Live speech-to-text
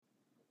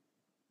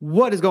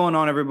What is going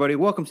on, everybody?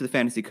 Welcome to the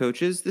Fantasy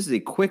Coaches. This is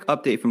a quick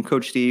update from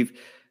Coach Steve.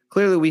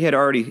 Clearly, we had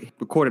already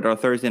recorded our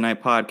Thursday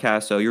night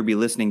podcast, so you'll be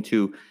listening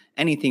to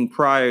anything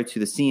prior to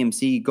the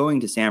CMC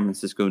going to San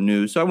Francisco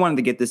news. So I wanted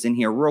to get this in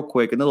here real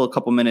quick, a little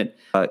couple-minute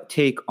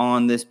take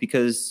on this,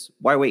 because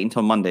why wait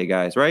until Monday,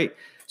 guys, right?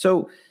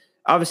 So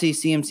obviously,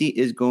 CMC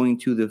is going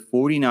to the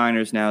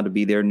 49ers now to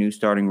be their new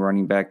starting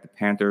running back. The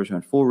Panthers are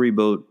in full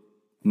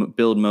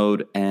build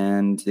mode,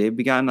 and they've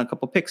begotten a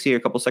couple picks here, a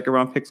couple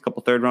second-round picks, a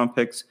couple third-round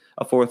picks,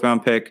 a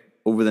fourth-round pick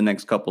over the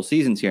next couple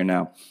seasons here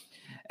now.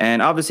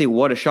 And obviously,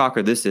 what a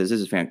shocker this is. This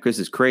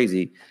is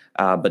crazy.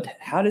 But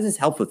how does this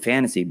help with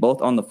fantasy,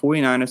 both on the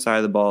 49ers side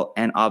of the ball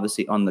and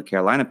obviously on the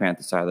Carolina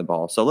Panthers side of the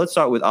ball? So let's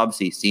start with,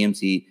 obviously,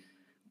 CMC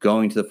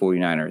going to the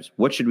 49ers.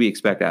 What should we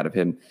expect out of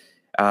him?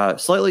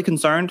 Slightly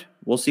concerned.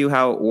 We'll see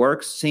how it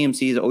works.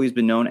 CMC has always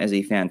been known as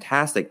a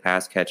fantastic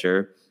pass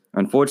catcher.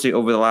 Unfortunately,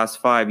 over the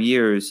last 5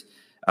 years,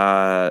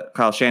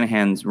 Kyle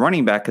Shanahan's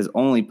running back has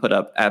only put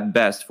up, at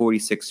best,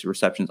 46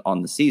 receptions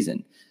on the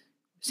season.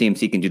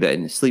 CMC can do that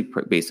in his sleep,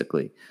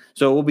 basically.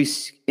 So it will be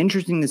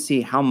interesting to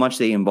see how much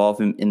they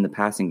involve him in the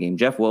passing game.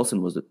 Jeff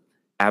Wilson was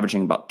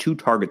averaging about 2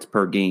 targets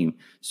per game.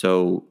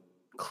 So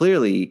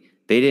clearly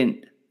they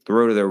didn't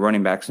throw to their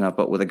running backs enough.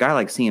 But with a guy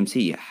like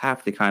CMC, you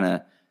have to kind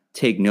of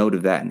take note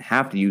of that and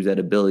have to use that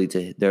ability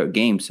to their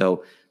game.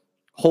 So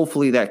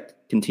hopefully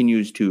that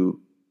continues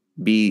to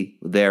be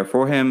there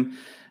for him.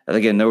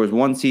 Again, there was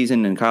one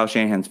season in Kyle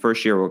Shanahan's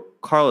first year where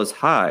Carlos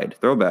Hyde,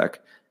 throwback,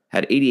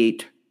 had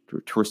 88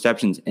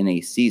 receptions in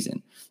a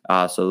season.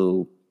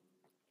 So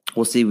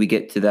we'll see if we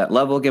get to that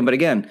level again. But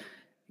again,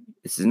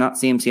 this is not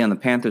CMC on the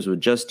Panthers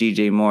with just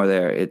DJ Moore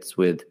there. It's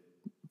with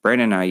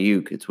Brandon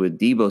Ayuk. It's with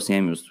Deebo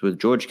Samuel. It's with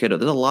George Kittle.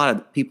 There's a lot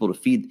of people to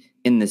feed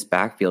in this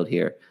backfield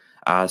here.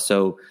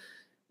 So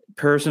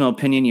personal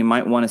opinion, you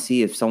might want to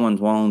see if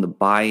someone's willing to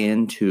buy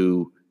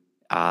into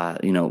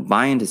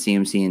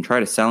CMC and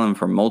try to sell him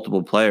for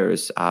multiple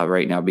players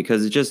right now,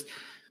 because it's just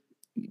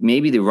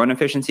maybe the run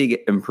efficiency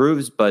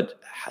improves, but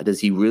does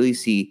he really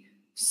see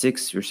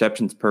 6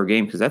 receptions per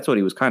game? Because that's what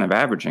he was kind of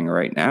averaging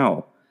right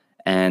now.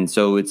 And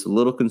so it's a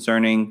little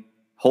concerning.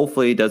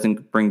 Hopefully it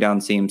doesn't bring down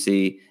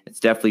CMC.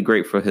 It's definitely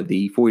great for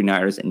the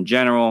 49ers in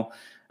general.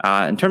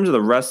 In terms of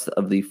the rest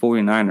of the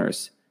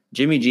 49ers,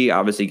 Jimmy G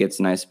obviously gets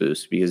a nice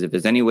boost, because if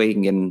there's any way he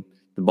can get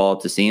the ball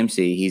to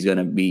CMC, he's going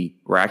to be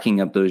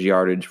racking up those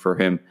yardage for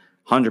him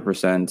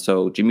 100%.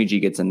 So Jimmy G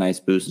gets a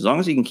nice boost. As long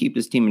as he can keep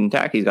his team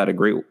intact, he's got a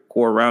great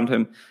core around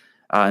him.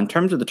 In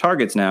terms of the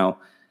targets now,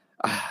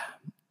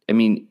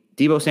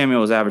 Deebo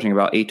Samuel was averaging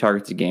about 8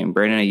 targets a game.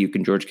 Brandon Ayuk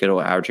and George Kittle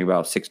were averaging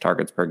about 6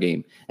 targets per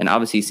game. And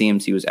obviously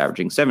CMC was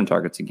averaging 7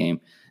 targets a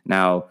game.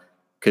 Now,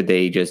 could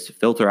they just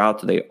filter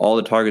out? Do all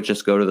the targets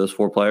just go to those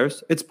 4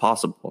 players? It's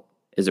possible.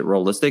 Is it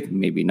realistic?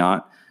 Maybe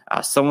not.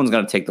 Someone's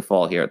going to take the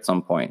fall here at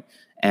some point.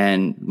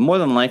 And more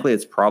than likely,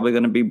 it's probably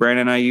going to be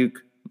Brandon Ayuk,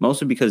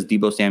 mostly because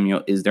Deebo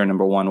Samuel is their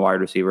number 1 wide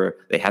receiver.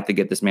 They have to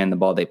get this man the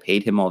ball. They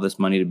paid him all this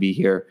money to be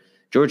here.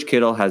 George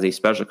Kittle has a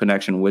special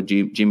connection with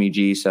Jimmy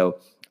G, so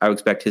I would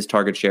expect his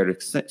target share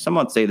to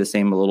somewhat stay the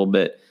same a little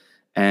bit.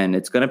 And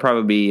it's going to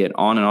probably be an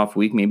on and off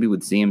week, maybe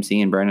with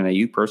CMC and Brandon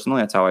Ayuk personally.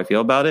 That's how I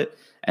feel about it.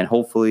 And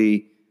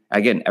hopefully,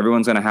 again,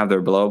 everyone's going to have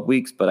their blow-up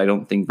weeks, but I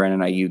don't think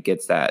Brandon Ayuk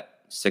gets that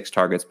 6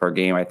 targets per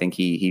game. I think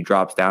he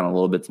drops down a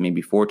little bit to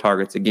maybe 4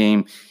 targets a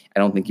game. I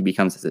don't think he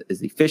becomes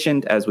as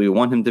efficient as we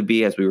want him to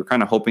be, as we were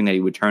kind of hoping that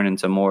he would turn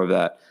into more of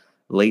that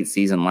late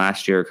season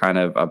last year kind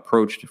of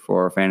approach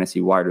for a fantasy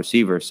wide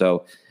receiver.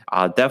 So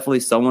definitely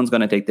someone's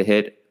going to take the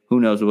hit.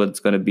 Who knows what it's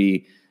going to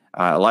be.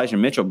 Elijah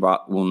Mitchell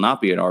will not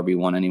be an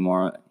RB1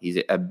 anymore. He's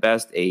at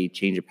best a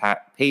change of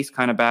pace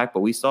kind of back,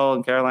 but we saw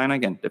in Carolina,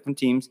 again, different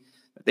teams,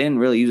 that they didn't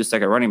really use a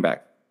second running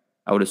back.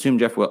 I would assume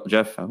Jeff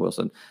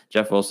Wilson.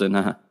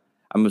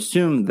 I'm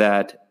assuming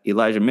that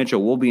Elijah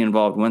Mitchell will be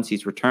involved once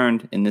he's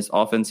returned in this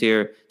offense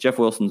here. Jeff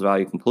Wilson's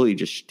value completely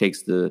just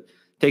takes the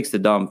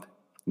dump.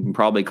 You can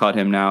probably cut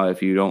him now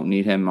if you don't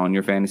need him on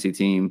your fantasy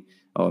team,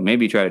 or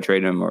maybe try to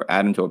trade him or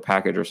add him to a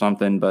package or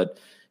something. But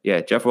yeah,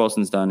 Jeff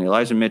Wilson's done.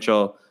 Elijah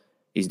Mitchell,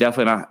 he's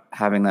definitely not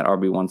having that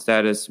RB1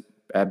 status.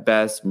 At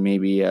best,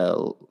 maybe a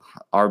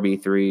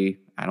RB3.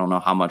 I don't know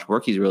how much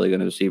work he's really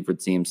going to receive with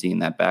CMC in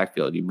that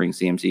backfield. You bring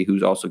CMC,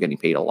 who's also getting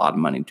paid a lot of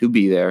money to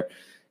be there.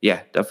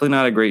 Yeah, definitely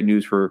not a great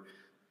news for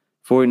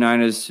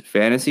 49ers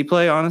fantasy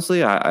play,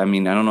 honestly. I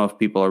don't know if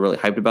people are really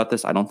hyped about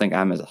this. I don't think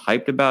I'm as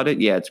hyped about it.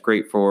 Yeah, it's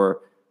great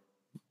for,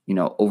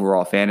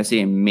 overall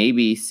fantasy, and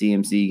maybe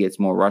CMC gets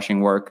more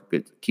rushing work.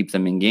 It keeps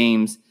them in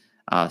games,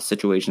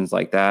 situations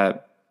like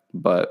that,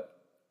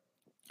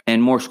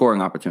 and more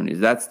scoring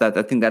opportunities. I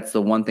think that's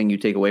the one thing you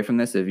take away from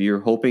this. If you're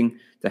hoping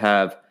to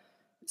have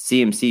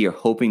CMC, you're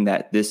hoping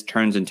that this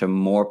turns into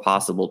more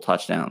possible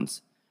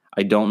touchdowns.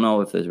 I don't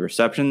know if the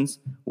receptions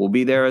will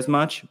be there as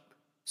much,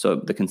 so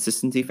the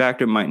consistency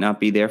factor might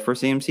not be there for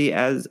CMC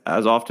as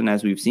often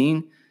as we've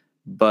seen,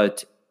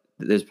 but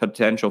there's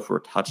potential for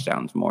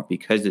touchdowns more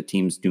because the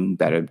team's doing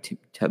better,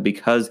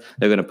 because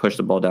they're going to push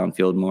the ball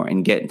downfield more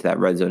and get into that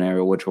red zone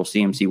area, which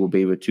CMC will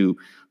be able to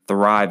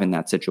thrive in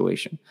that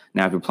situation.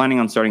 Now, if you're planning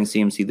on starting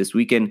CMC this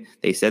weekend,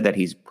 they said that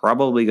he's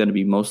probably going to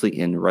be mostly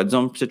in red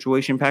zone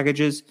situation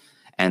packages,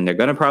 and they're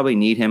going to probably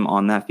need him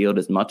on that field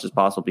as much as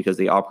possible because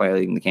they are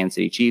playing the Kansas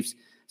City Chiefs.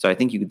 So I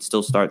think you could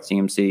still start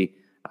CMC,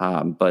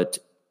 but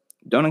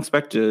don't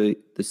expect the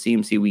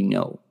CMC we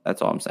know.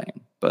 That's all I'm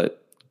saying.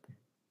 But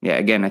yeah,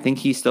 again, I think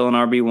he's still an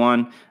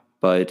RB1,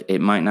 but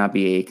it might not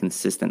be a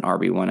consistent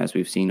RB1 as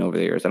we've seen over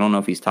the years. I don't know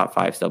if he's top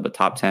 5 still, but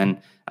top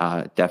 10,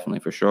 definitely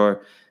for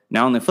sure.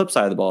 Now, on the flip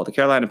side of the ball, the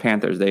Carolina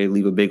Panthers, they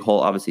leave a big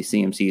hole. Obviously,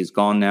 CMC is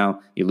gone now.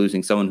 You're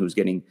losing someone who's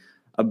getting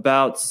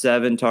about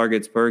 7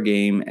 targets per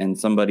game and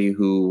somebody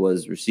who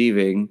was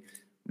receiving,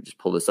 let me just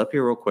pull this up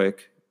here real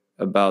quick,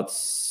 about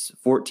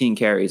 14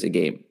 carries a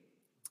game.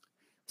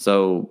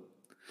 So,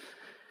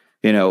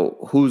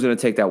 who's going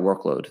to take that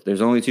workload?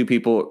 There's only 2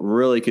 people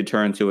really could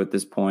turn to at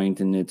this point,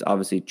 and it's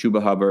obviously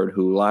Chuba Hubbard,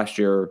 who last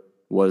year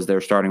was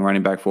their starting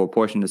running back for a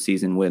portion of the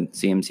season when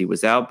CMC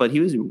was out, but he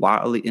was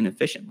wildly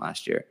inefficient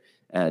last year.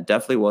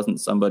 Definitely wasn't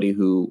somebody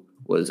who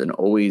was an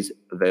always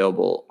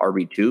available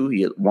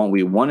RB2.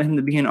 We wanted him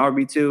to be an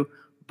RB2,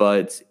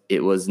 but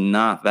it was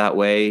not that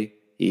way.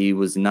 He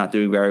was not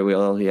doing very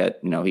well. He had,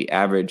 he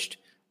averaged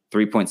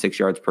 3.6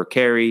 yards per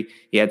carry.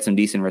 He had some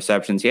decent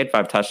receptions. He had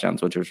 5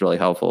 touchdowns, which was really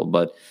helpful,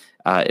 but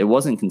it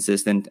wasn't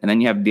consistent. And then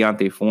you have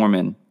D'Onta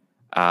Foreman,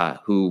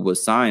 who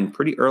was signed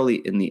pretty early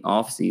in the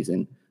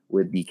offseason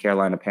with the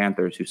Carolina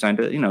Panthers, who signed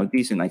a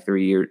decent 1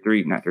 year,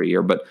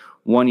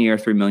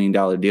 $3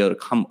 million deal to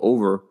come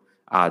over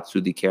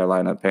to the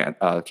Carolina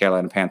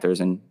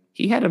Panthers, and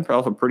he had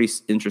himself a pretty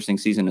interesting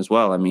season as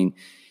well. I mean,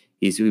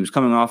 he was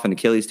coming off an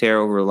Achilles tear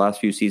over the last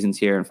few seasons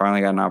here, and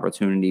finally got an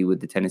opportunity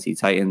with the Tennessee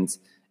Titans.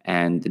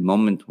 And the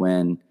moment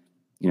when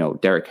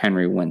Derrick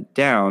Henry went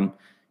down,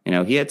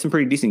 he had some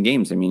pretty decent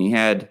games. I mean, he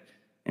had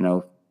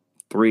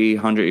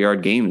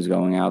 300-yard games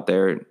going out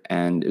there,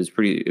 and it was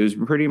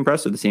pretty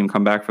impressive to see him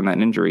come back from that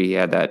injury. He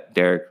had that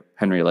Derrick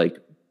Henry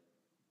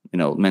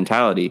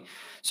mentality.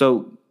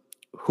 So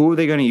who are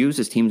they going to use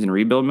as teams in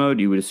rebuild mode?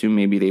 You would assume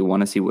maybe they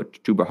want to see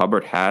what Chuba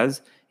Hubbard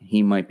has.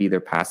 He might be their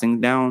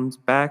passing downs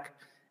back,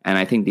 and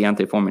I think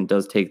D'Onta Foreman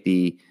does take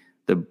the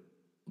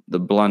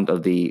blunt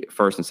of the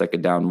first and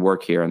second down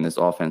work here in this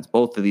offense.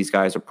 Both of these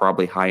guys are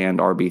probably high-end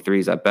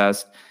RB3s at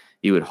best.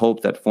 You would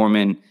hope that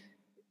Foreman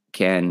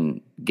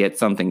can get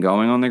something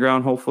going on the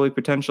ground, hopefully,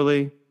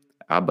 potentially,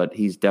 but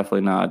he's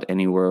definitely not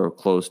anywhere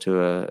close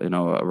to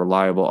a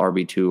reliable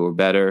RB2 or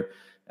better.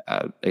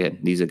 Again,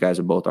 these guys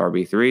are both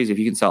RB3s. If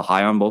you can sell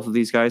high on both of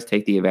these guys,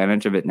 take the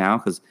advantage of it now,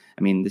 because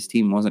this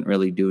team wasn't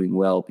really doing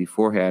well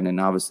beforehand, and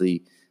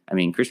obviously,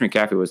 Christian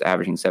McCaffrey was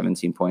averaging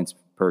 17 points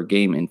per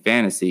game in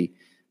fantasy,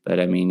 but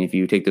if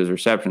you take those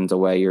receptions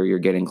away, you're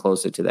getting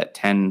closer to that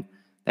 10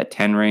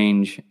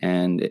 range,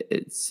 and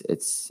it's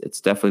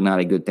definitely not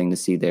a good thing to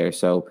see there.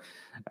 So,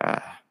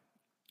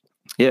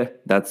 yeah,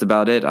 that's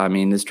about it.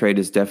 This trade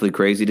is definitely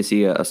crazy to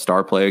see a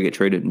star player get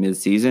traded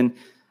mid-season.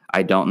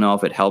 I don't know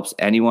if it helps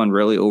anyone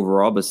really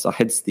overall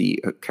besides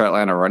the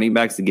Carolina running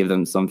backs to give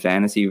them some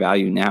fantasy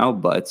value now,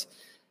 but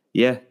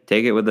yeah,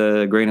 take it with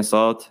a grain of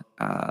salt.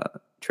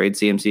 Trade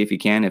CMC if you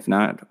can. If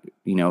not,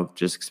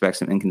 just expect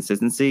some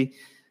inconsistency.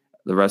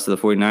 The rest of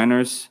the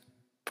 49ers,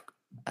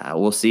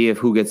 we'll see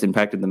who gets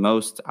impacted the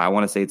most. I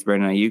want to say it's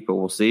Brandon Ayuk, but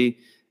we'll see.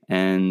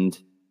 And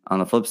on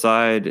the flip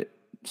side,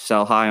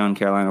 sell high on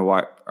Carolina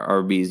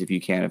RBs if you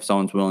can. If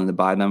someone's willing to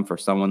buy them for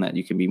someone that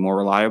you can be more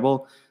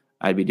reliable,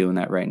 I'd be doing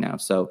that right now.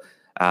 So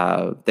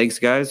thanks,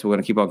 guys. We're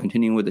going to keep on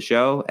continuing with the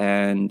show,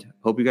 and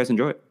hope you guys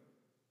enjoy it.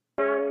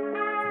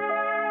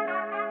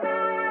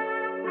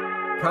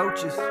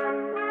 Coaches.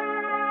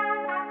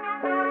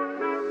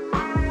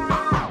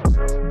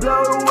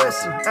 Blow the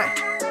whistle,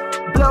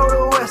 ay. Blow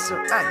the whistle,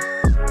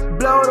 ay.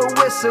 Blow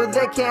the whistle,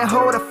 they can't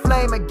hold a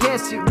flame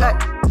against you, ay.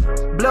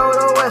 Blow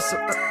the whistle,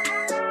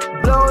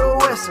 blow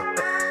the whistle,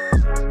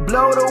 ay.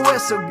 Blow the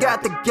whistle,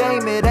 got the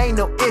game, it ain't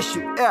no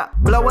issue, yeah.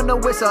 Blowing the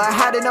whistle, I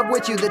had enough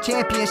with you, the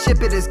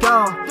championship, it is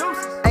gone.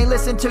 Ain't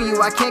listen to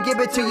you, I can't give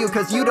it to you,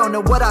 cause you don't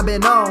know what I've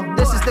been on.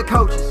 This is the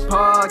Coaches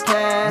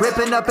Podcast,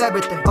 ripping up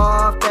everything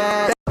off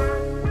that.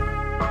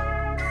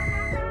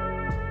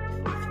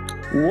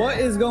 What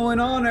is going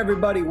on,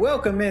 everybody?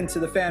 Welcome into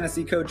the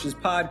Fantasy Coaches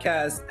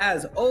Podcast.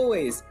 As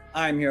always,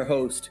 I'm your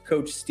host,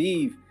 Coach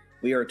Steve.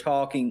 We are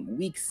talking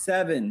Week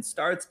 7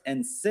 starts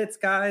and sits,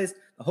 guys.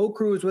 The whole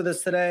crew is with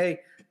us today.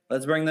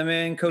 Let's bring them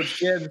in.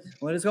 Coach Gibbs,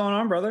 what is going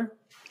on, brother?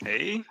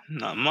 Hey,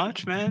 not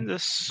much, man.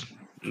 Just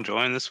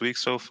enjoying this week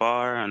so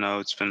far. I know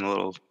it's been a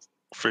little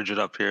frigid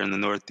up here in the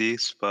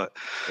Northeast, but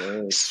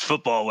it's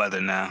football weather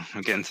now.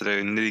 We're getting to the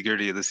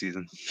nitty-gritty of the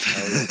season.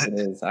 It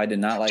is. I did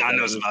not like John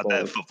knows about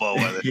that football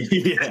weather.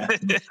 Yeah.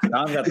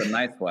 John's got the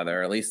nice weather,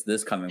 or at least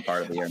this coming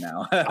part of the year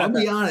now. I'll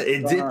be honest,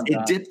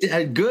 it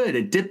dipped good.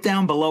 It dipped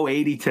down below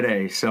 80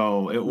 today,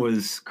 so it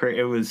was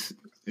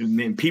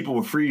people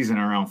were freezing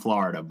around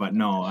Florida, but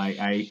no,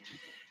 I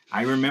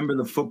remember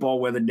the football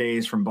weather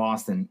days from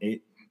Boston.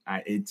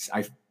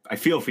 I I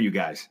feel for you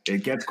guys.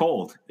 It gets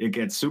cold. It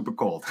gets super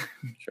cold.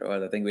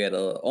 Sure. I think we had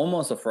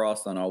almost a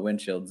frost on our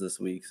windshields this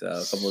week, so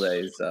a couple of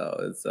days. So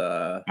it's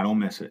I don't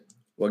miss it.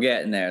 We're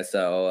getting there.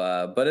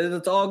 So, but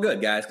it's all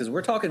good, guys, because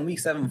we're talking Week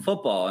 7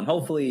 football, and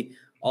hopefully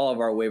all of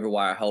our waiver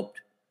wire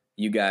helped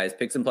you guys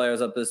pick some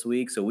players up this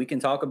week so we can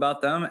talk about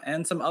them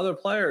and some other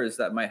players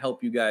that might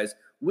help you guys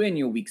win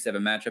your Week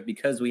 7 matchup,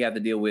 because we have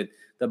to deal with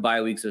the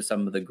bye weeks of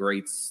some of the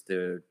greats,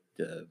 the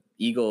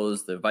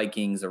Eagles, the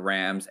Vikings, the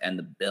Rams, and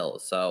the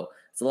Bills. So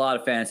it's a lot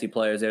of fantasy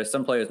players there.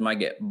 Some players might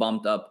get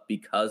bumped up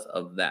because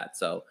of that.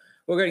 So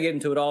we're going to get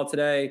into it all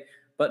today.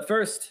 But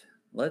first,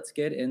 let's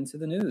get into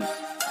the news.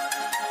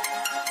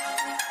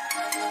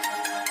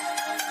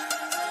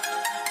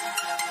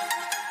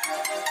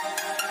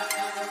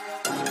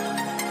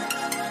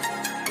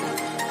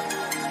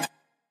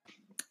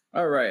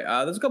 All right,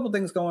 there's a couple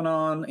things going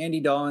on. Andy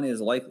Dalton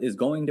is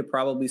going to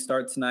probably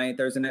start tonight,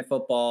 Thursday Night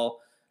Football.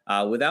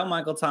 Without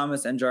Michael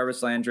Thomas and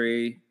Jarvis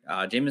Landry,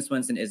 Jameis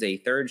Winston is a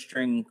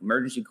third-string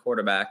emergency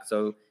quarterback,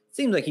 so it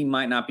seems like he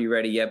might not be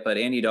ready yet, but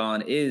Andy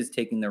Dalton is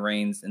taking the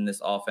reins in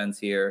this offense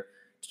here.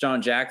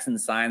 Deshaun Jackson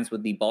signs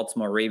with the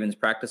Baltimore Ravens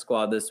practice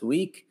squad this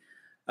week.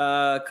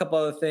 A couple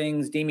other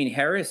things. Damien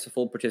Harris, a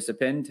full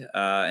participant,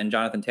 and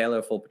Jonathan Taylor,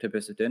 a full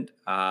participant.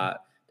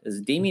 Is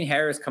Damien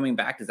Harris coming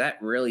back? Does that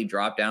really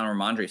drop down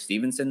Ramondre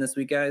Stevenson this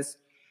week, guys?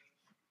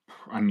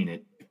 I mean,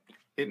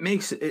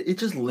 it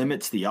just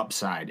limits the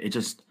upside.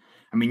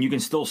 You can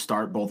still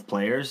start both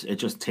players. It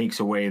just takes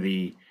away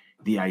the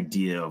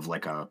idea of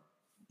like a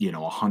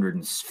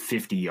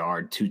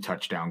 150-yard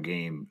 2-touchdown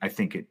game. I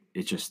think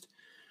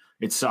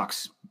it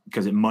sucks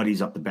because it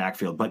muddies up the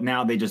backfield. But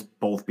now they just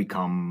both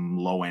become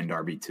low-end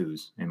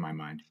RB2s in my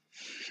mind.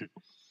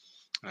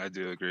 I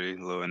do agree.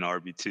 Low end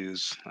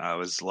RB2s. I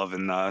was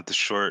loving the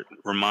short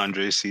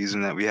Ramondre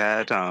season that we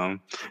had.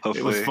 Hopefully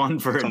it was fun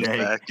for a day.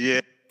 Back.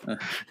 Yeah,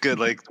 good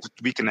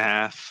week and a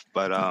half.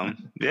 But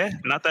yeah,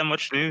 not that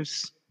much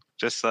news.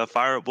 Just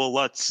fire up Will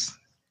Lutz.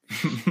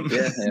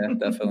 yeah,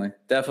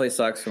 definitely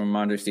sucks.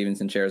 Ramondre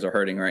Stevenson shares are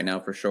hurting right now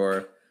for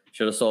sure.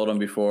 Should have sold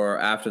him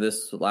after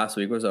this last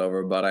week was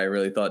over. But I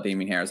really thought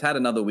Damien Harris had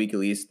another week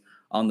at least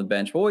on the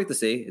bench. We'll wait to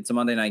see. It's a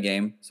Monday night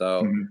game,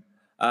 so. Mm-hmm.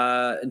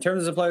 In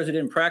terms of the players who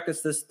didn't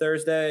practice this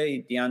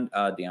Thursday, DJ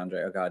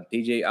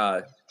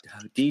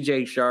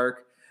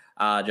Shark,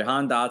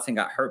 Jahan Dotson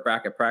got hurt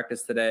back at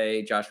practice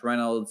today. Josh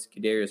Reynolds,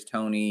 Kadarius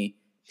Toney,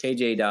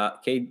 J.K.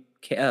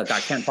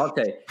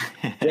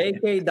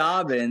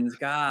 Dobbins,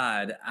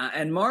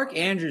 and Mark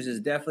Andrews is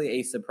definitely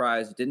a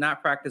surprise. Did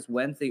not practice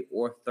Wednesday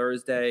or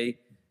Thursday.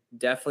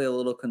 Definitely a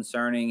little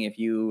concerning. If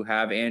you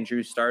have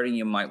Andrews starting,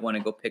 you might want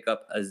to go pick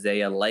up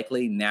Isaiah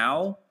Likely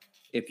now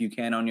if you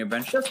can on your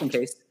bench, just in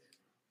case.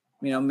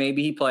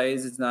 Maybe he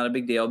plays. It's not a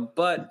big deal.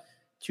 But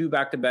 2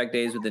 back-to-back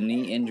days with a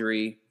knee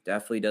injury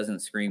definitely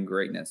doesn't scream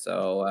greatness.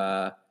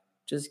 So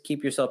just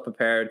keep yourself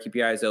prepared. Keep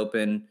your eyes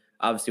open.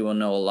 Obviously, we'll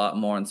know a lot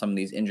more on some of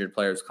these injured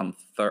players come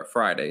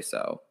Friday.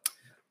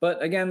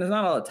 But again, there's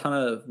not a ton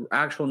of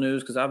actual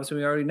news because obviously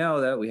we already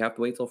know that we have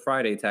to wait till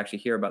Friday to actually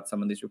hear about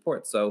some of these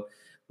reports. So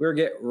we'll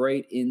get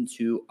right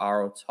into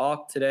our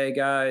talk today,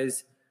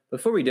 guys.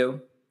 Before we do,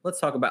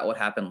 let's talk about what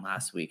happened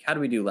last week. How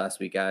did we do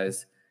last week,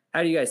 guys?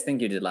 How do you guys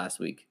think you did last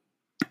week?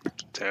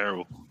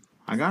 Terrible.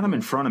 I got him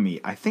in front of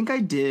me. I think I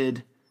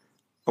did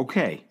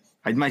okay.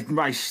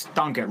 I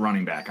stunk at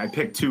running back. I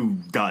picked 2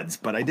 duds,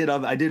 but I did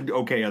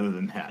okay other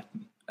than that.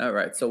 All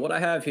right. So what I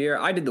have here,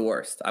 I did the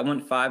worst. I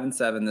went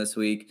 5-7 this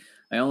week.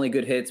 My only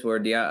good hits were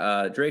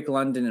Drake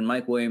London and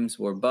Mike Williams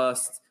were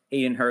busts.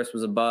 Hayden Hurst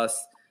was a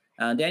bust.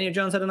 Daniel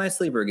Jones had a nice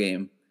sleeper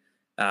game.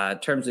 In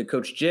terms of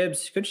Coach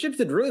Gibbs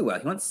did really well.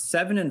 He went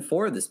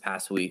 7-4 this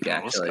past week,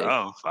 actually.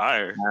 Oh,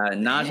 fire.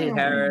 Najee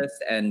Harris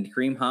and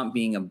Kareem Hunt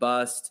being a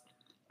bust.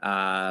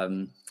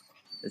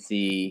 Let's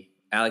see.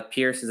 Alec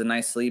Pierce is a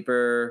nice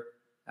sleeper.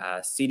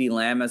 CeeDee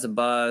Lamb as a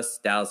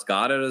bust. Dallas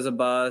Goedert as a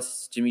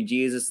bust. Jimmy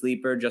G is a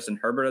sleeper. Justin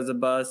Herbert as a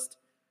bust.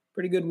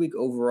 Pretty good week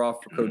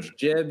overall for Coach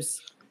Gibbs.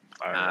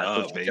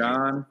 Coach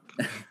John.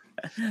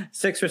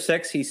 6 for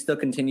 6. He still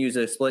continues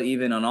to split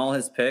even on all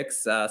his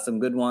picks. Some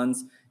good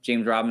ones.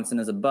 James Robinson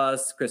is a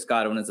bust. Chris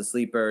Godwin is a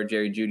sleeper.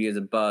 Jerry Jeudy is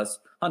a bust.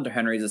 Hunter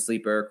Henry is a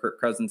sleeper.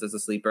 Kirk Cousins is a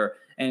sleeper.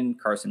 And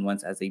Carson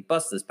Wentz as a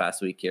bust this past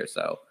week here.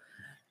 So,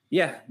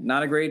 yeah,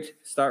 not a great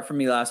start for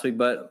me last week,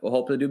 but we'll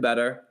hope to do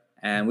better.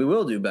 And we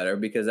will do better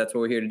because that's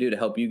what we're here to do, to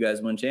help you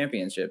guys win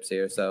championships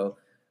here. So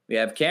we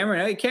have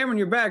Cameron. Hey, Cameron,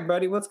 you're back,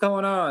 buddy. What's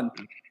going on?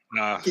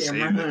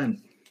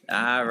 Cameron.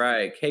 All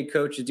right. Hey,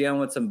 Coach is dealing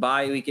with some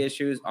bye week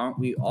issues. Aren't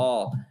we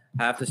all?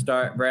 Have to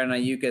start Brandon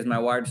Ayuk as my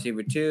wide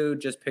receiver 2.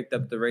 Just picked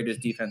up the Raiders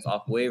defense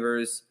off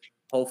waivers.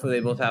 Hopefully they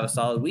both have a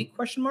solid week, ?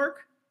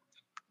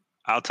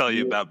 I'll tell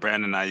you about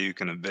Brandon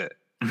Ayuk in a bit.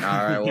 All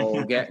right. Well,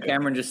 we'll get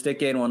Cameron, just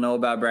stick in. We'll know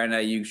about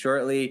Brandon Ayuk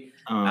shortly.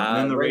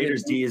 And the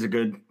Raiders D is a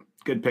good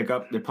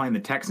pickup. They're playing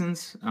the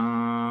Texans.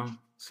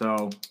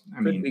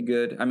 Could be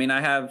good. I mean,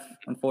 I have,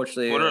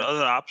 unfortunately. What are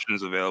other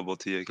options available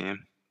to you,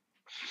 Cam?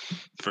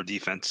 For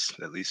defense,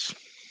 at least.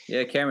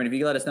 Yeah, Cameron, if you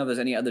could let us know if there's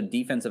any other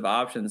defensive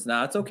options.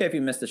 Now, it's okay if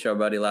you missed the show,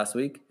 buddy, last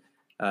week.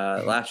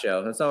 last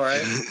show. That's all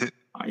right.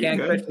 Can't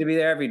expect you to be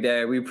there every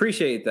day. We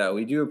appreciate it, though.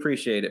 We do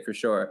appreciate it for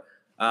sure.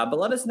 But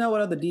let us know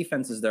what other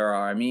defenses there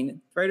are. I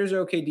mean, Raiders are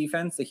okay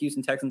defense. The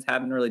Houston Texans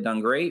haven't really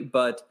done great,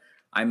 but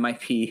I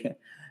might be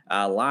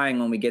lying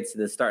when we get to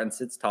the start and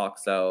sits talk.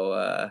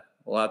 So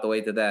we'll have to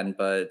wait to then.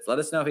 But let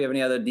us know if you have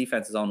any other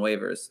defenses on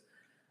waivers.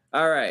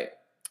 All right.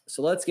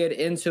 So let's get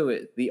into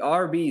it. The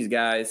RBs,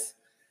 guys.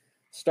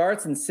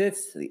 Starts and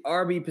sits, the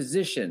RB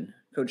position.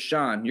 Coach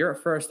Sean, you're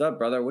first up,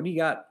 brother. What do you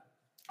got?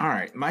 All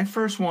right. My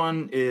first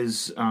one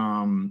is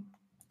going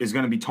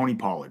to be Tony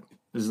Pollard.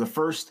 This is the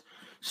first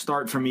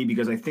start for me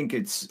because I think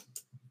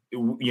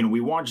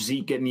we watched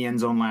Zeke get in the end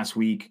zone last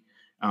week.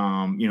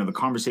 The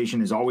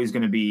conversation is always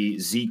going to be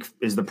Zeke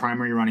is the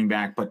primary running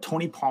back, but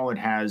Tony Pollard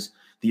has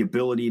the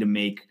ability to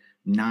make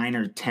 9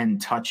 or 10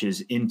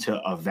 touches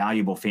into a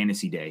valuable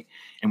fantasy day.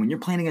 And when you're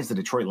playing against the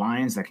Detroit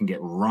Lions that can get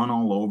run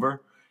all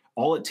over,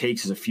 all it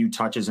takes is a few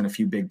touches and a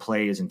few big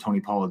plays, and Tony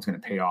Pollard's going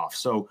to pay off.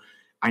 So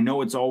I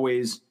know it's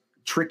always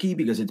tricky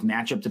because it's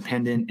matchup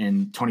dependent,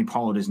 and Tony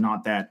Pollard is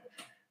not that,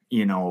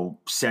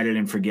 set it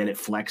and forget it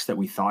flex that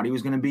we thought he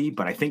was going to be.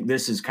 But I think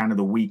this is kind of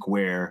the week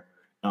where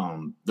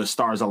the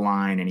stars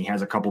align and he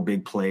has a couple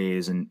big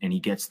plays and he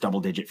gets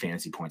double-digit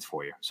fantasy points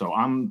for you. So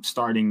I'm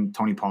starting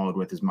Tony Pollard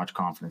with as much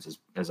confidence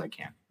as I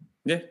can.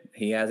 Yeah,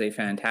 he has a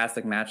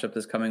fantastic matchup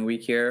this coming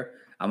week here.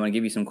 I'm going to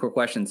give you some quick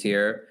questions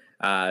here.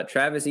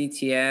 Travis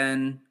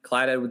Etienne,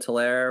 Clyde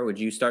Edwards-Helaire, would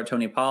you start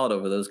Tony Pollard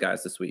over those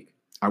guys this week?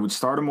 I would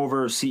start him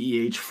over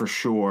CEH for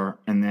sure.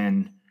 And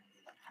then,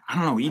 I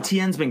don't know,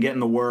 Etienne's been getting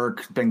the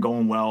work, been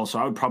going well. So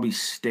I would probably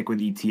stick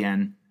with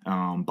Etienne,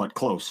 but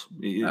close.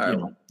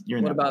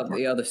 What about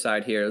the other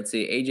side here? Let's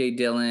see, A.J.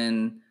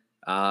 Dillon,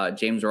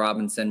 James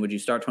Robinson. Would you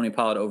start Tony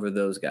Pollard over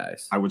those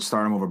guys? I would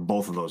start him over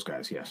both of those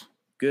guys, yes.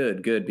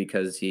 Good,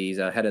 because he's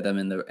ahead of them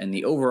in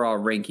the overall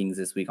rankings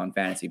this week on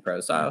Fantasy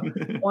Pro. So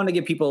I want to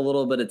give people a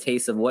little bit of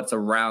taste of what's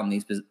around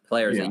these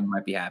players that you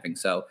might be having.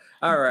 So,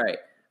 all right,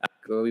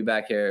 we'll be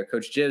back here.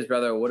 Coach Jibbs,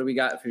 brother, what do we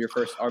got for your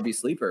first RB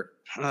sleeper?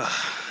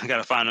 I got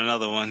to find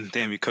another one.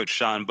 Damn you, Coach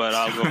Sean. But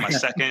I'll go with my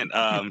second,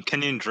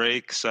 Kenyon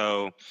Drake.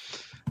 So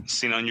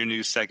seen on your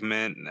news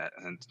segment,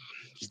 and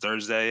it's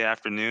Thursday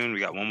afternoon. We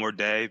got one more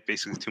day,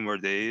 basically 2 more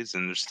days,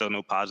 and there's still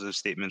no positive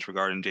statements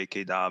regarding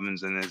J.K.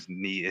 Dobbins and his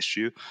knee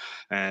issue.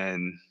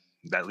 And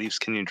that leaves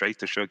Kenyon Drake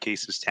to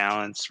showcase his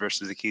talents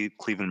versus the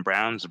Cleveland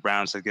Browns. The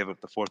Browns have given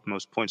up the 4th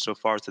most points so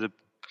far to the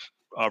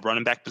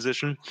running back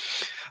position.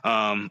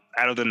 Out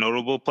of the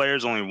notable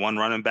players, only one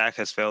running back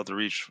has failed to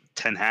reach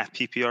 10 half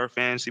PPR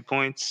fantasy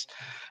points,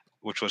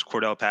 which was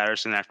Cordell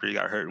Patterson after he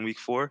got hurt in week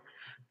 4.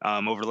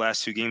 Over the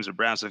last 2 games, the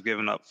Browns have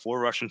given up 4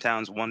 rushing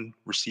touchdowns, 1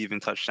 receiving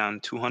touchdown,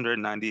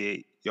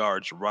 298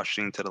 yards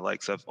rushing to the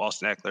likes of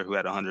Austin Eckler, who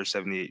had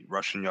 178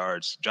 rushing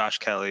yards, Josh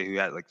Kelly, who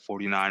had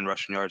 49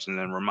 rushing yards, and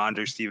then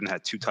Ramondre Stevenson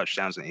had 2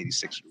 touchdowns and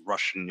 86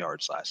 rushing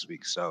yards last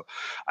week. So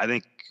I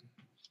think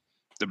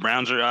the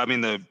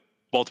the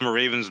Baltimore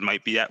Ravens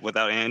might be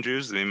without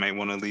Andrews. They might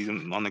want to leave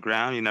him on the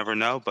ground. You never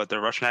know, but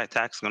their rushing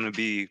attack is going to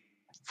be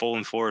full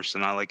in force,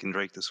 and I like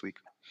Drake this week.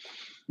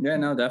 Yeah,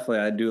 no, definitely.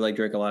 I do like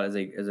Drake a lot as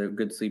a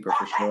good sleeper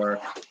for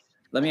sure.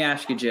 Let me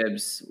ask you,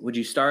 Jibbs, would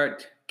you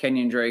start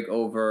Kenyon Drake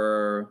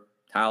over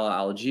Tyler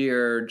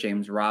Algier,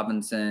 James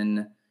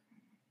Robinson,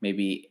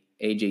 maybe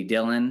A.J.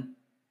 Dillon?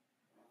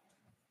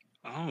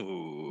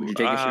 Oh. Would you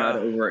take a shot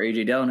over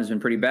A.J. Dillon, who's been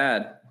pretty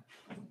bad?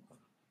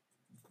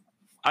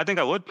 I think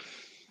I would.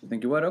 I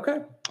think you would? Okay.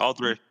 All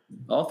 3.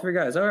 All 3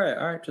 guys. All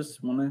right.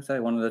 Just wanted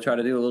to try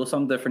to do a little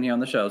something different here on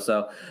the show.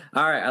 So,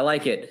 all right. I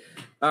like it.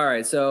 All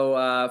right.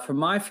 So, for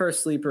my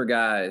first sleeper,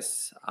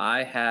 guys,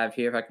 I have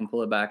here, if I can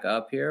pull it back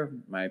up here,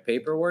 my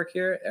paperwork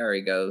here. There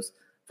he goes.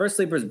 First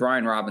sleeper is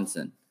Brian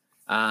Robinson.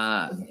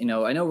 I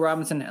know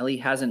Robinson at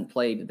least hasn't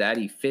played that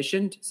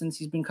efficient since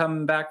he's been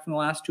coming back from the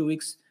last 2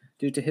 weeks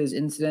due to his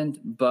incident,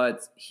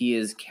 but he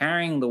is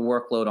carrying the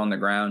workload on the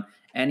ground,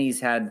 and he's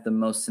had the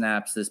most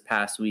snaps this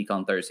past week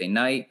on Thursday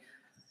night.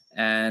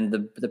 And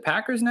the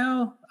Packers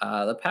now,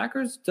 the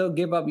Packers still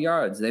give up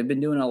yards. They've been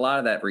doing a lot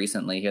of that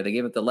recently here. They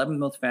gave up the 11th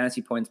most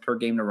fantasy points per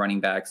game to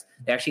running backs.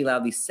 They actually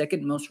allowed the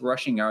 2nd most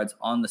rushing yards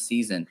on the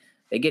season.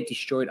 They get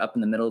destroyed up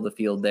in the middle of the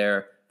field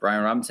there.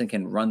 Brian Robinson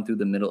can run through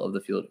the middle of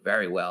the field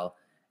very well.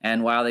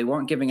 And while they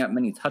weren't giving up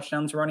many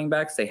touchdowns to running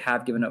backs, they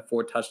have given up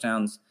 4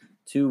 touchdowns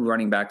to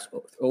running backs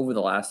over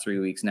the last 3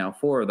 weeks now,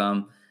 4 of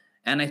them.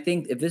 And I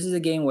think if this is a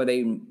game where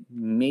they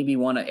maybe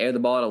want to air the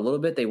ball out a little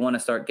bit, they want to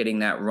start getting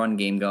that run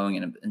game going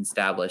and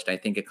established. I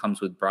think it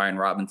comes with Brian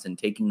Robinson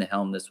taking the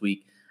helm this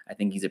week. I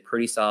think he's a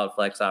pretty solid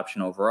flex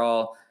option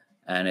overall.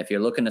 And if you're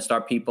looking to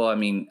start people,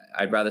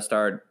 I'd rather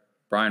start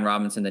Brian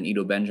Robinson than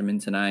Ito Benjamin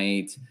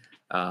tonight.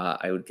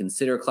 I would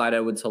consider Clyde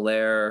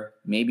Edwards-Helaire,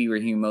 maybe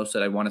Raheem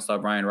Mostert. I'd want to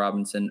start Brian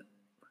Robinson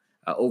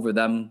over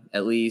them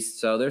at least.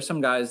 So there's some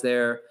guys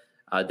there.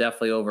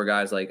 Definitely over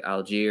guys like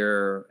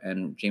Algier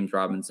and James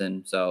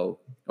Robinson.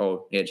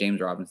 James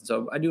Robinson.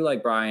 So I do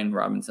like Brian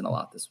Robinson a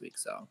lot this week.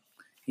 So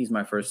he's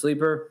my first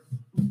sleeper.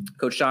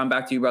 Coach Sean,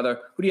 back to you, brother.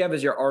 Who do you have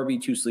as your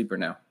RB2 sleeper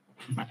now?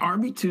 My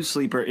RB2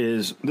 sleeper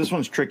is, this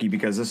one's tricky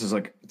because this is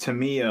like, to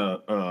me,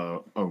 the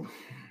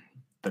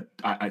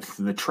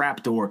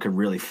trap door could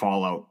really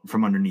fall out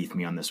from underneath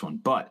me on this one.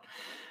 But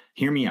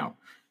hear me out.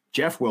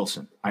 Jeff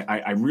Wilson.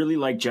 I really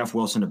like Jeff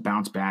Wilson to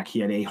bounce back.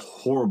 He had a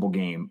horrible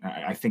game.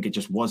 I think it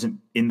just wasn't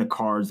in the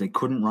cards. They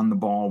couldn't run the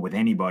ball with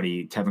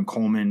anybody. Tevin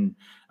Coleman,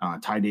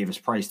 Ty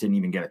Davis-Price didn't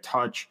even get a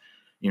touch.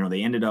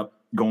 They ended up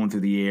going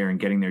through the air and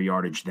getting their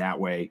yardage that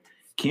way.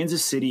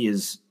 Kansas City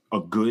is a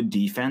good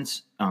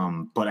defense,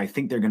 but I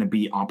think they're going to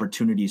be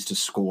opportunities to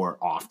score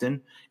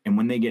often. And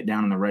when they get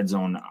down in the red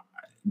zone,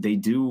 they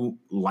do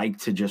like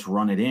to just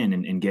run it in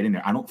and get in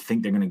there. I don't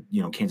think they're going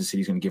to, Kansas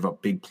City's going to give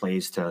up big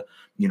plays to,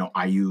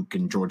 Ayuk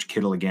and George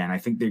Kittle again. I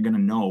think they're going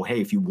to know,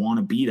 hey, if you want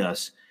to beat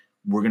us,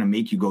 we're going to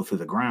make you go through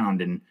the ground.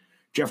 And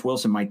Jeff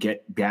Wilson might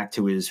get back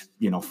to his,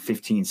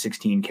 15,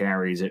 16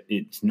 carries.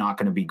 It's not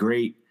going to be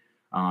great.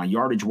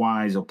 Yardage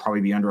wise, it'll probably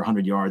be under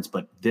 100 yards,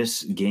 but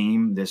this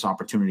game, this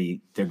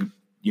opportunity, the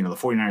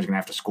 49ers are going to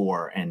have to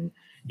score. And,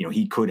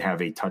 he could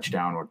have a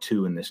touchdown or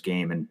two in this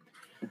game. And,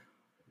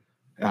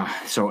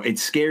 so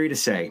it's scary to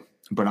say,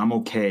 but I'm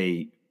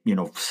okay,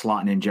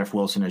 slotting in Jeff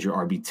Wilson as your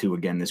RB2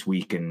 again this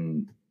week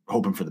and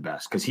hoping for the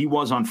best because he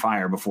was on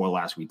fire before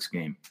last week's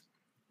game.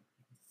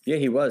 Yeah,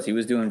 he was. He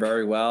was doing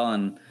very well,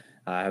 and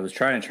I was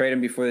trying to trade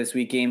him before this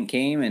week game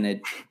came, and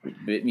it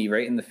bit me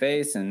right in the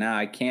face, and now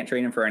I can't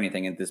trade him for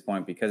anything at this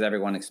point because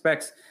everyone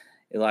expects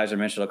Elijah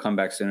Mitchell to come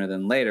back sooner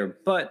than later.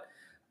 But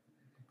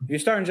if you're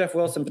starting Jeff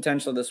Wilson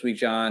potential this week,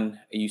 John,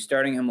 are you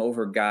starting him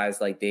over guys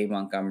like Dave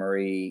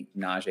Montgomery,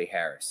 Najee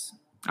Harris?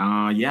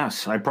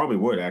 Yes, I probably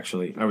would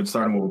actually. I would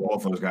start him with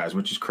both those guys,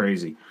 which is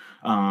crazy.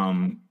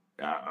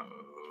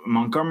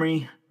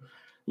 Montgomery,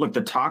 look,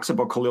 the talks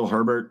about Khalil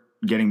Herbert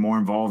getting more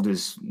involved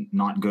is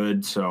not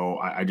good. So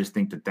I just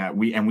think that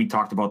we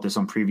talked about this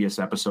on previous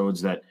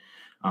episodes that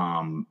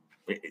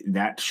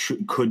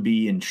could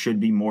be and should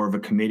be more of a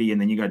committee.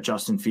 And then you got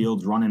Justin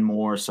Fields running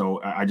more.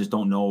 So I just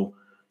don't know,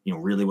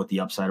 really what the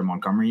upside of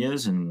Montgomery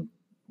is. And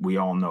we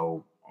all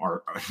know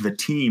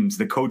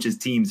the coaches'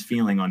 team's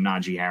feeling on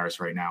Najee Harris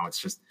right now. It's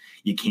just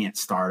you can't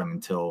start him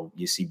until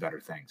you see better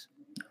things.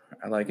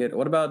 I like it.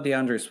 What about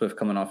DeAndre Swift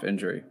coming off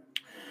injury?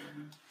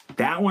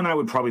 That one I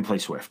would probably play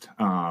Swift.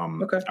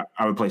 Okay.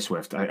 I would play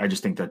Swift. I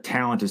just think the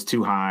talent is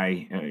too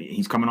high.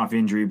 He's coming off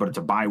injury, but it's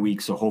a bye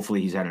week, so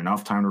hopefully he's had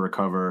enough time to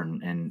recover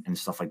and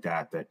stuff like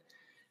that.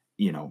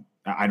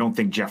 I don't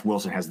think Jeff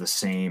Wilson has the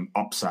same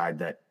upside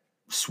that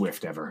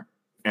Swift ever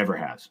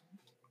has.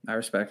 I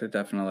respect it,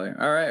 definitely.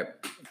 All right.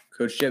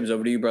 Coach Gibbs,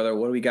 over to you, brother.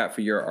 What do we got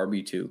for your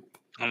RB2?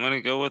 I'm going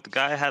to go with the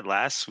guy I had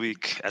last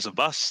week as a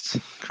bust,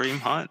 Kareem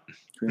Hunt.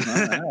 All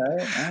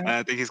right.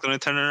 I think he's going to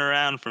turn it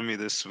around for me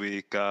this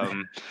week.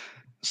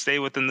 Stay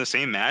within the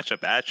same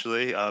matchup,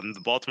 actually.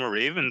 The Baltimore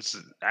Ravens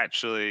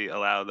actually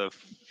allow the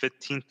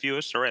 15th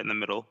fewest, or right in the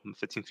middle,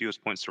 15th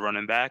fewest points to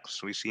running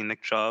backs. We see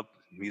Nick Chubb.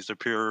 He's the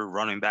pure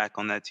running back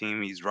on that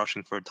team. He's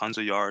rushing for tons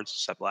of yards,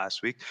 except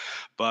last week.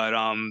 But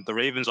the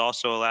Ravens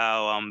also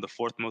allow the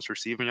fourth most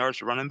receiving yards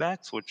to running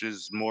backs, which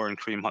is more in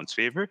Kareem Hunt's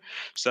favor.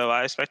 So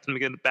I expect him to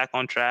get back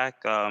on track.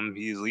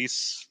 He at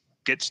least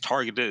gets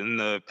targeted in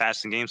the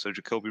passing game, so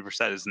Jacoby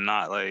Brissett is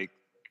not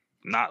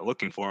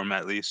looking for him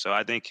at least. So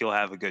I think he'll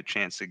have a good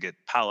chance to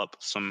pile up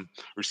some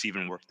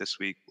receiving work this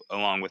week,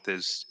 along with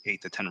his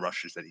 8 to 10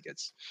 rushes that he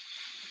gets.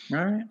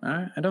 All right.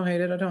 I don't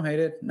hate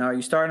it. Now,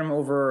 you start him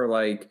over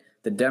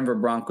the Denver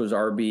Broncos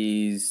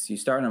RBs. You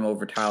start him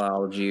over Tyler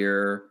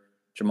Algier,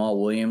 Jamal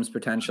Williams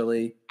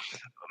potentially.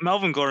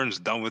 Melvin Gordon's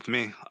done with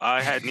me.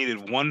 I had needed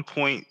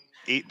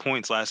 1.8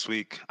 points last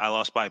week. I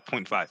lost by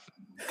 0.5.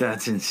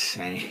 That's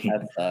insane.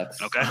 That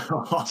sucks. Okay.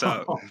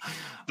 So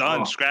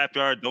done.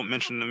 Scrapyard. Don't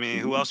mention to me.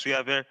 Who else we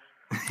have here?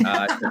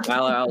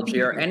 Tyler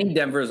Algier. Any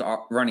Denver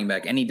running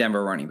back.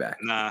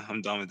 Nah,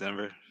 I'm done with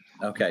Denver.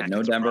 Okay.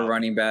 No Denver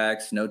running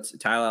backs. No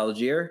Tyler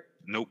Algier.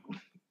 Nope.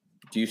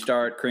 Do you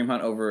start Kareem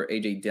Hunt over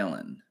AJ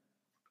Dillon?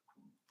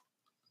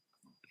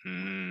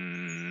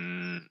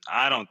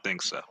 I don't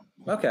think so.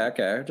 Okay.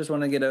 I just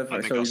want to get I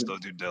think I'll still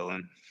do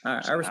Dillon. All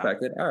right, I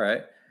respect it. All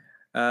right.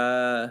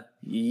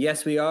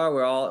 Yes, we are.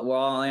 We're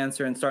all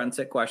answering starting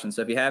sit questions.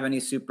 So if you have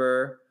any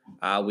super,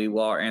 we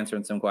will are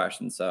answering some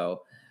questions.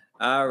 So,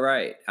 all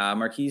right.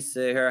 Marquise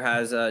here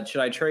has,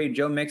 should I trade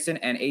Joe Mixon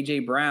and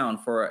AJ Brown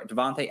for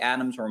Devontae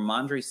Adams or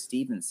Ramondre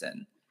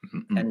Stevenson?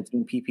 And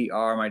team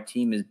PPR, my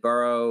team is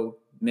Burrow,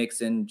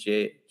 Mixon,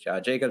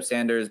 Jacob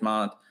Sanders,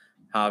 Mount,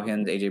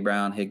 Hopkins, AJ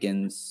Brown,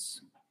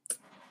 Higgins.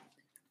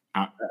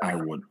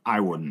 I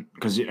wouldn't,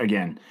 because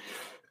again,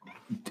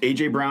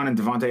 AJ Brown and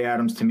Devontae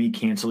Adams to me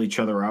cancel each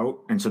other out,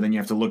 and so then you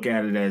have to look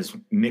at it as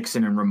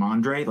Mixon and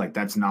Ramondre. Like,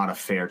 that's not a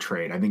fair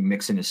trade. I think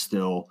Mixon is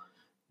still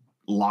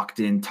locked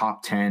in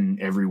top 10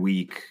 every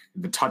week.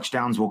 The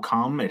touchdowns will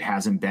come. It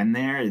hasn't been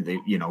there.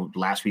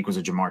 Last week was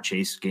a Jamar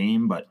Chase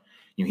game, but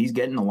he's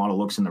getting a lot of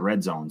looks in the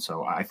red zone.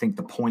 So I think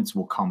the points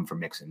will come for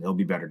Mixon. There'll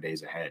be better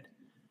days ahead.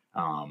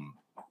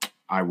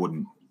 I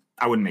wouldn't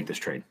make this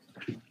trade.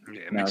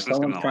 Yeah, no,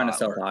 someone's trying to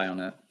sell high on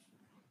it.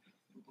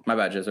 My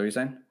bad, Jiz. What are you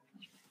saying?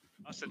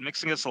 I said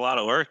mixing is a lot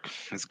of work.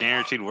 It's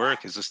guaranteed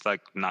work. It's just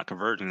like not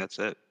converting. That's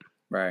it.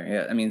 Right.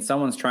 Yeah. I mean,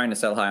 someone's trying to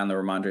sell high on the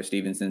Ramondre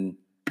Stevenson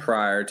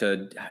prior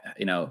to,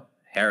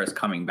 Harris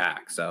coming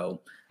back.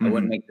 So I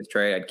wouldn't make this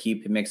trade. I'd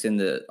keep mixing.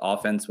 The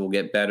offense will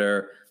get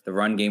better. The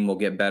run game will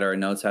get better. I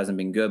know it hasn't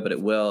been good, but it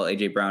will.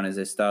 A.J. Brown is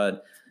a stud.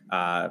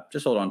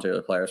 Just hold on to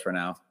the players for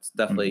now. It's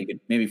definitely, you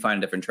could maybe find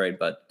a different trade,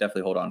 but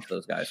definitely hold on to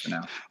those guys for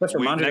now.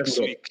 Next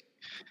week.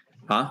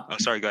 Huh? Oh,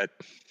 sorry. Go ahead.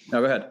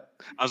 No, go ahead.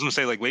 I was going to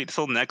say, wait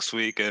till next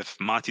week. If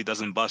Monty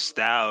doesn't bust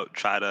out,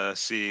 try to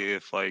see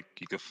if,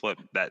 you could flip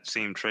that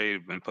same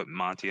trade and put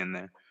Monty in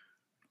there.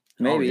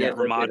 Maybe if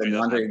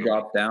Ramondre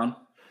drops down.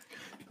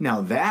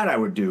 Now that I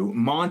would do.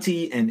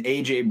 Monty and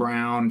A.J.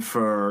 Brown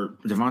for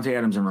Devontae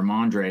Adams and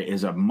Ramondre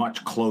is a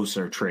much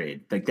closer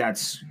trade.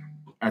 That's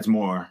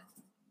more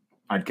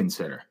I'd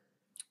consider.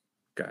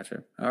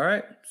 Gotcha. All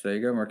right. So there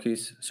you go,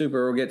 Marquise.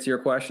 Super. We'll get to your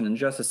question in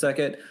just a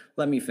second.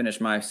 Let me finish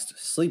my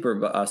sleeper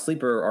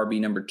RB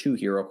number 2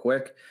 here real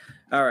quick.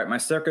 All right. My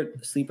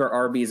circuit sleeper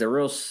RB is a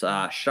real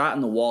shot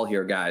in the wall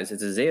here, guys.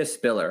 It's Isaiah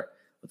Spiller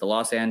with the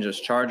Los Angeles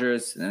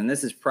Chargers. And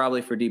this is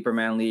probably for deeper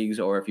man leagues,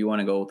 or if you want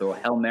to go with a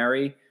Hail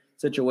Mary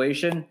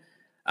situation.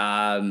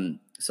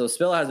 So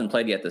Spiller hasn't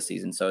played yet this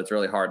season, so it's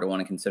really hard to want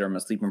to consider him a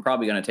sleeper. I'm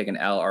probably going to take an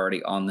L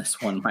already on this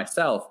one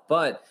myself,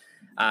 but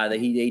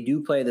they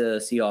do play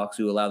the Seahawks,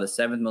 who allow the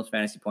 7th most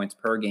fantasy points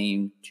per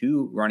game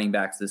to running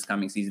backs this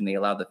coming season. They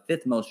allow the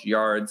 5th most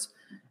yards,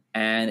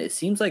 and it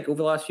seems like over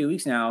the last few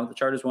weeks now, the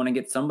Chargers want to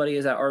get somebody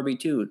as that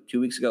RB2. 2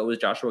 weeks ago, it was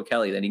Joshua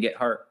Kelly. Then he got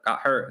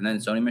hurt, and then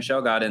Sony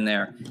Michel got in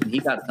there, and he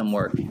got some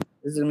work.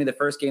 This is going to be the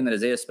first game that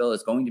Isaiah Spiller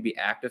is going to be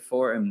active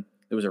for, and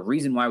there was a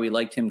reason why we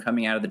liked him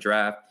coming out of the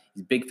draft.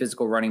 He's a big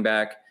physical running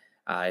back.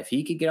 If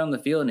he could get on the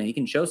field and he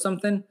can show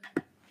something,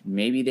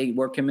 maybe they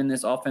work him in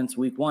this offense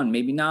week 1.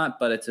 Maybe not,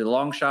 but it's a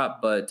long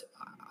shot. But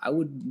I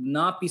would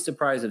not be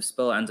surprised if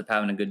Spiller ends up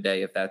having a good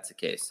day if that's the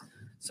case.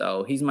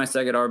 So he's my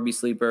second RB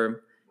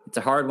sleeper. It's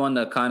a hard one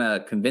to kind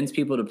of convince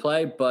people to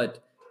play,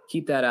 but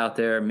keep that out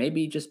there.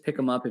 Maybe just pick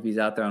him up if he's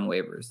out there on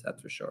waivers. That's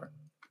for sure.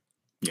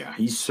 Yeah,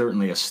 he's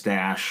certainly a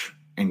stash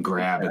and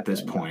grab at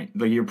this point.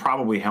 But you're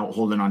probably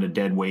holding on to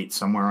dead weight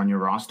somewhere on your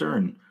roster,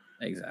 and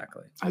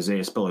exactly.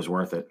 Isaiah Spiller's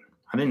worth it.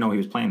 I didn't know he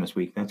was playing this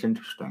week. That's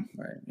interesting.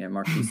 Right. Yeah,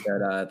 Marquis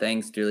said,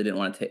 thanks. Really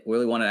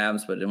wanted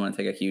Adams, but didn't want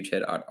to take a huge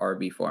hit on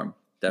RB for him.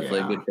 Definitely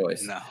a good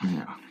choice. No.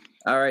 Yeah.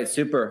 All right,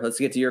 super. Let's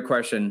get to your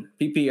question.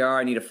 PPR,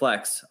 I need a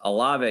flex.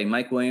 Olave,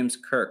 Mike Williams,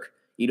 Kirk,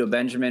 Ito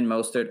Benjamin,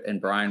 Mostert,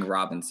 and Brian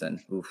Robinson.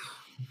 Oof.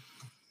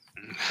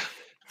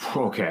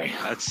 Okay.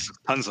 That's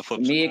tons of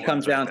flips. For me, it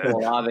comes down to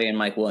Olave and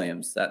Mike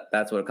Williams.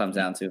 That's what it comes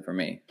down to for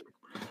me.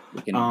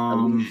 We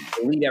can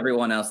lead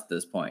everyone else at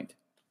this point.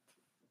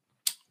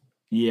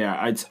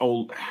 Yeah, it's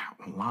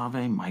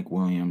Olave, Mike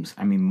Williams.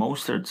 I mean,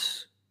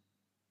 Mostert's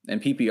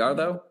and PPR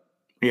though.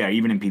 Yeah,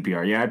 even in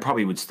PPR. Yeah, I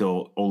probably would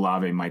still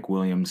Olave, Mike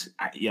Williams.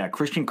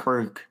 Christian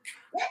Kirk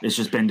has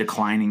just been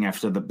declining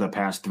after the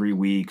past 3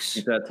 weeks.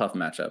 He's got a tough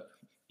matchup.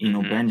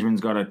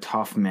 Benjamin's got a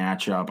tough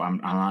matchup. I'm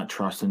not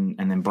trusting,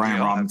 and then Brian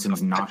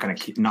Robinson's not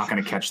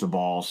gonna catch the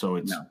ball. So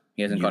it's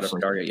he hasn't caught a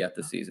target yet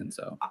this season.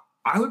 So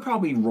I would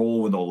probably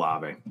roll with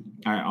Olave.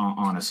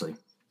 Honestly.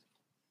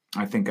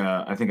 I think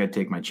I'd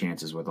take my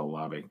chances with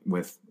Olave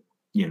with,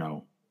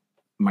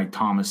 Mike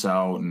Thomas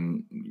out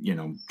and,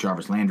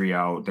 Jarvis Landry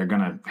out. They're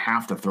going to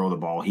have to throw the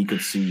ball. He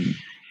could see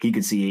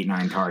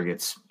 8-9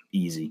 targets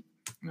easy.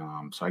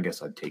 So I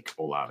guess I'd take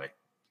Olave.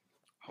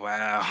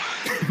 Wow.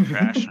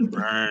 Crash and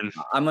burn.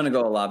 I'm going to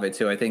go Olave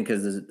too. I think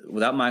because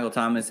without Michael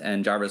Thomas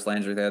and Jarvis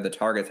Landry there, the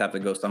targets have to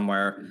go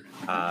somewhere.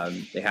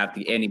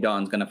 Andy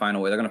Dalton's going to find a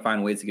way. They're going to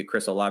find ways to get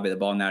Chris Olave the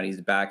ball now that he's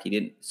back. He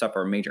didn't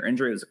suffer a major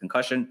injury. It was a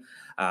concussion.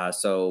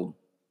 So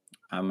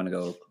I'm going to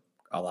go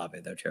Olave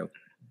there too.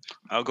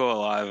 I'll go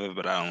Olave,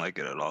 but I don't like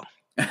it at all.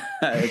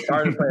 It's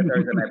hard to play a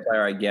Thursday night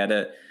player. I get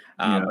it.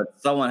 But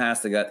someone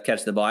has to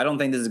catch the ball. I don't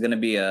think this is going to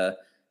be a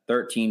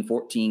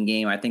 13-14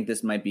 game. I think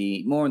this might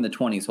be more in the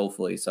 20s,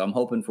 hopefully. So I'm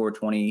hoping for a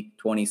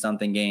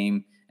 20-something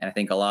game. And I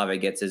think Olave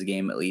gets his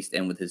game at least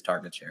in with his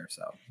target share.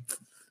 So,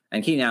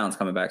 and Keenan Allen's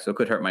coming back, so it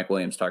could hurt Mike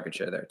Williams' target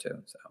share there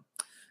too. So,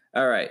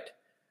 all right.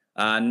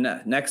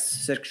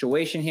 Next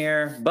situation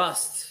here,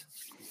 bust.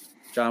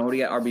 John, what do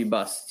you got? RB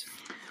bust.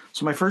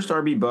 So my first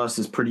RB bust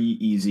is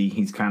pretty easy.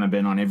 He's kind of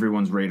been on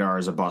everyone's radar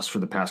as a bust for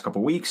the past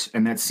couple of weeks,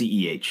 and that's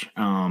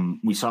CEH.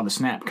 We saw the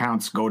snap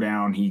counts go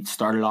down. He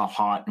started off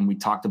hot, and we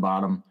talked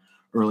about him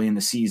early in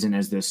the season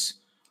as this,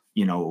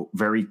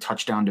 very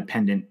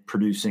touchdown-dependent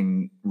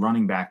producing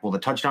running back. Well, the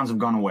touchdowns have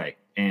gone away,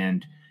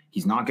 and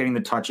he's not getting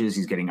the touches.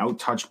 He's getting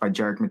out-touched by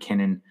Jerick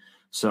McKinnon.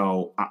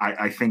 So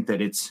I think that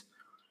it's,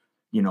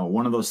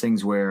 one of those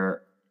things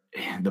where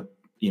the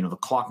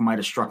clock might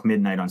have struck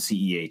midnight on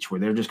CEH, where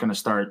they're just going to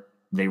start.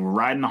 They were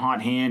riding the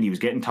hot hand. He was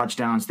getting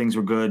touchdowns. Things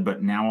were good.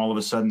 But now all of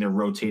a sudden they're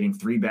rotating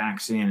 3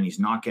 backs in, and he's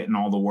not getting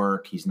all the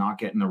work. He's not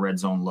getting the red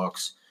zone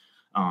looks.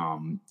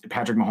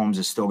 Patrick Mahomes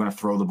is still going to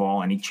throw the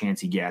ball any chance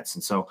he gets.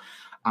 And so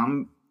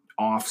I'm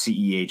off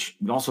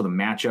CEH. Also, the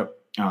matchup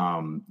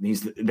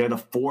they're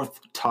the fourth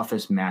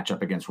toughest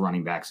matchup against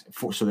running backs.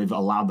 So they've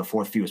allowed the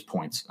fourth fewest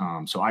points.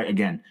 So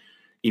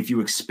if you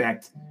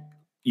expect,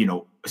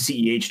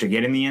 CEH to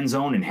get in the end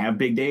zone and have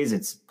big days,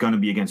 it's going to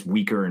be against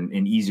weaker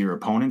and easier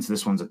opponents.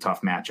 This one's a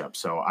tough matchup.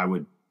 So I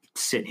would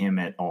sit him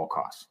at all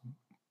costs.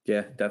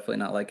 Yeah, definitely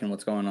not liking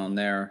what's going on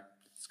there.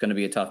 It's going to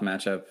be a tough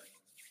matchup.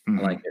 I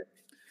like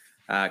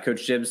it.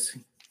 Coach Gibbs,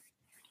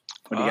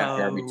 what do you got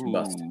for RB2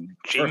 bust?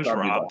 James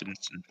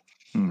Robinson.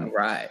 All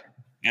right.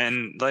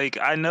 And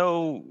I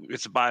know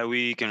it's a bye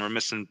week and we're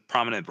missing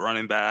prominent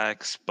running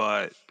backs,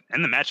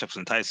 and the matchup's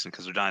enticing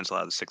because the Giants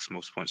allow the 6th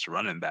most points to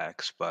running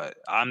backs. But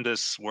I'm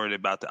just worried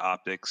about the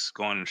optics,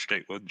 going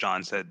straight with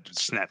John said,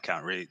 snap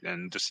count rate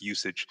and just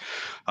usage.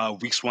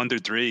 Weeks 1 through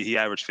 3, he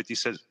averaged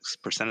 56%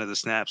 of the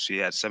snaps. He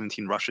had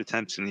 17 rush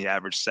attempts and he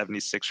averaged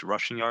 76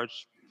 rushing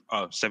yards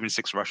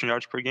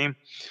per game.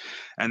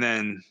 And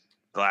then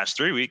the last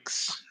 3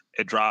 weeks,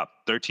 it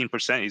dropped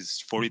 13%.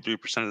 He's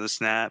 43% of the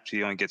snaps.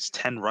 He only gets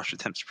 10 rush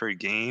attempts per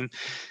game.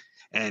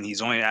 And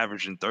he's only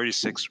averaging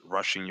 36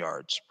 rushing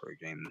yards per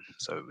game.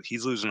 So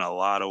he's losing a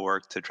lot of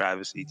work to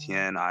Travis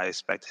Etienne. I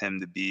expect him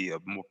to be a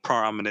more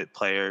prominent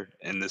player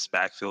in this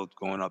backfield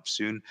going up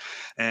soon.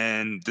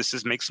 And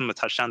this makes him a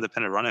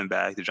touchdown-dependent running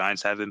back. The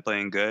Giants have been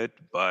playing good,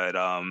 but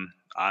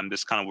I'm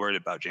just kind of worried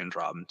about James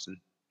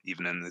Robinson,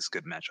 even in this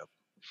good matchup.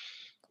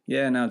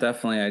 Yeah, no,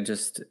 definitely.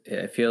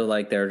 I feel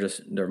like they're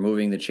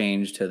moving the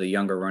change to the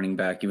younger running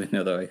back, even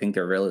though I think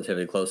they're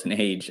relatively close in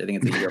age. I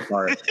think it's a year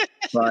apart.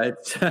 But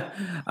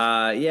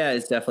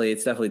it's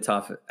definitely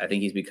tough. I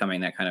think he's becoming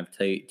that kind of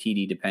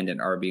TD dependent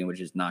RB, which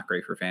is not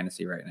great for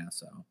fantasy right now.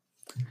 So,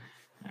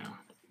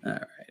 All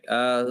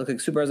right. Look,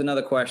 Super has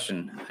another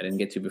question I didn't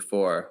get to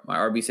before. My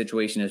RB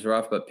situation is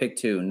rough, but pick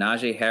 2: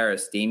 Najee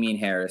Harris, Damian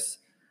Harris,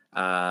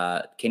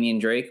 Kenyon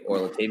Drake, or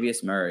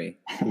Latavius Murray.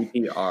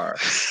 PPR.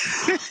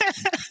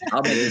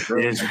 I'll make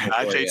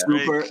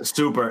it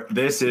super.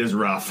 This is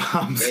rough.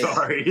 I'm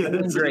sorry.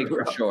 Kenyon Drake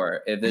for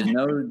sure. If there's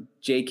no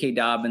J.K.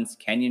 Dobbins,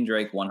 Kenyon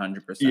Drake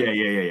 100%. Yeah.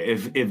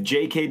 If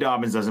J.K.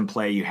 Dobbins doesn't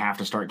play, you have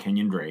to start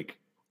Kenyon Drake,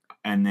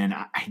 and then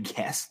I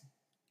guess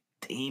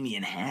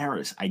Damian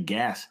Harris. I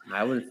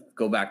would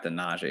go back to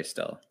Najee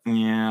still.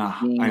 Yeah,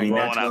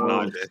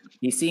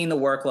 he's seeing the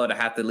workload to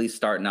have to at least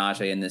start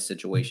Najee in this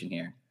situation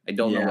here. I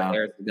don't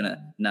know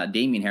what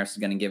Damian Harris is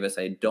gonna give us.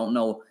 I don't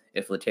know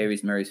if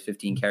Latavius Murray's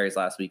 15 carries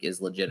last week is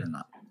legit or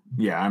not.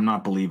 Yeah, I'm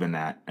not believing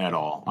that at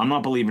all. I'm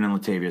not believing in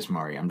Latavius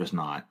Murray. I'm just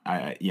not.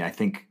 I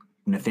think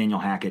Nathaniel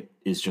Hackett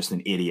is just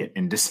an idiot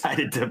and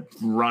decided to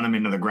run him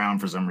into the ground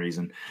for some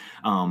reason.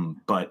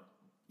 But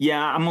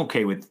yeah, I'm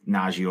okay with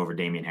Najee over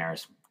Damian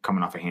Harris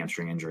coming off a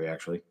hamstring injury,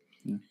 actually.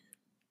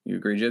 You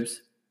agree,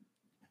 Jibs?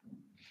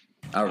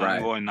 All right.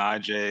 I'm going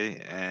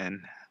Najee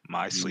and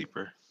my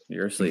sleeper.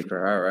 Your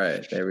sleeper. All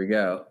right. There we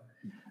go.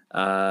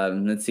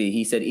 Let's see.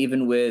 He said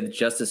even with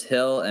Justice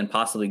Hill and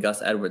possibly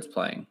Gus Edwards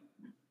playing.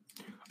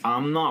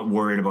 I'm not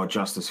worried about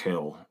Justice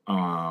Hill.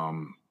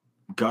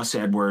 Gus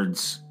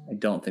Edwards. I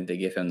don't think they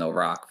give him the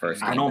rock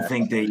first. I don't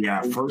think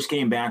first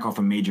game back off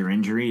a major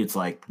injury. It's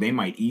like they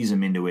might ease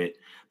him into it.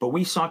 But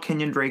we saw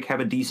Kenyon Drake have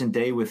a decent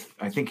day with,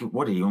 I think,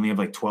 did he only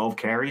have 12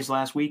 carries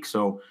last week?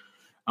 So,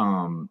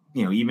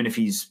 even if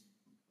he's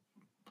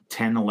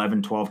 10,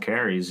 11, 12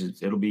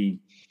 carries, it'll be,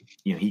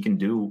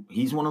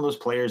 he's one of those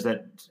players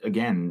that,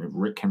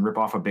 again, can rip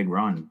off a big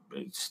run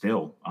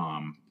still.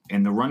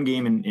 And the run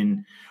game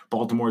in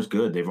Baltimore is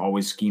good. They've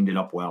always schemed it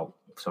up well.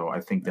 So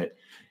I think that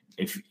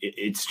if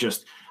it's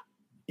just,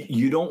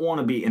 you don't want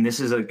to be, and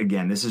this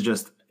is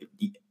just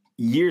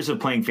years of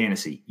playing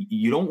fantasy.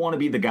 You don't want to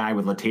be the guy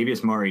with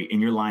Latavius Murray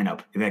in your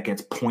lineup that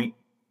gets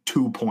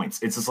 0.2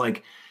 points. It's just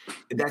like,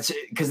 that's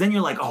because then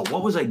you're like, oh,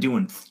 what was I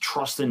doing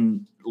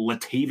trusting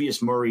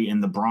Latavius Murray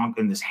in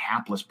this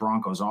hapless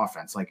Broncos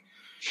offense? Like,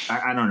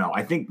 I don't know.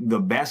 I think the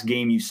best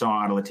game you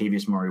saw out of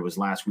Latavius Murray was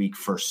last week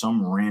for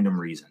some random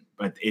reason,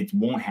 but it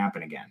won't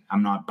happen again.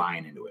 I'm not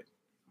buying into it.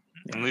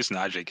 At least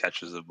Najee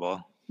catches the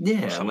ball.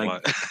 Yeah,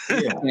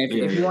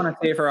 if you want a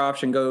safer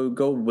option,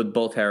 go with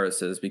both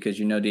Harrises because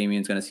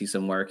Damian's going to see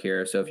some work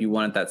here. So if you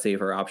wanted that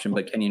safer option,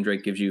 but Kenyon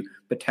Drake gives you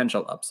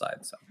potential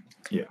upside. So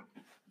yeah.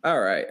 All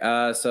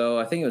right. So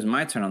I think it was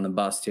my turn on the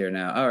bust here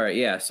now. All right.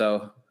 Yeah.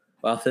 So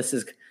this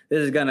is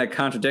going to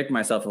contradict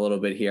myself a little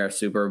bit here,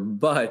 Super.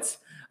 But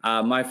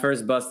my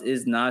first bust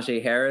is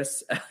Najee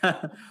Harris.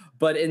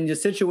 But in the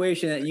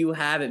situation that you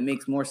have, it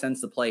makes more sense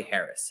to play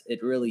Harris.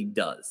 It really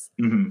does.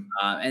 Mm-hmm.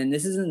 And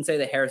this isn't to say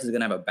that Harris is going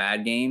to have a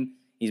bad game.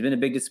 He's been a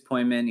big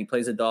disappointment. He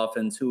plays the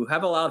Dolphins, who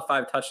have allowed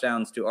 5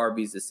 touchdowns to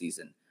RBs this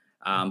season.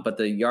 But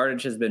the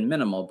yardage has been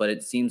minimal. But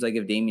it seems like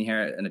if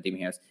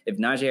if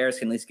Najee Harris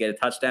can at least get a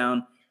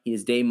touchdown,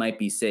 his day might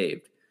be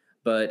saved.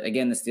 But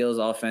again, the Steelers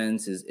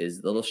offense is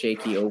a little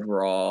shaky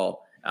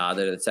overall.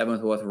 They're the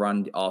 7th worst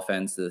run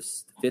offense, the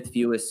 5th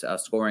fewest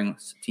scoring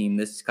team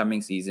this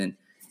coming season.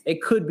 It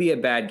could be a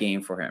bad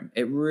game for him.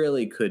 It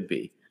really could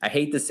be. I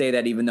hate to say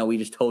that even though we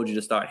just told you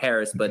to start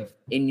Harris, but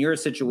in your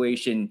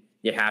situation,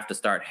 you have to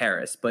start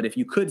Harris. But if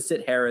you could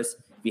sit Harris,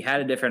 if you had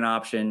a different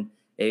option,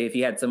 if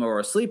you had some of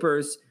our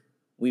sleepers,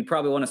 we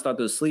probably want to start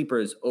those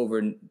sleepers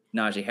over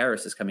Najee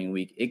Harris this coming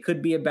week. It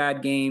could be a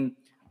bad game,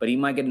 but he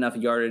might get enough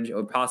yardage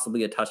or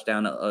possibly a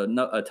touchdown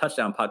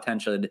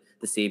potentially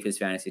to save his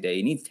fantasy day.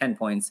 He needs 10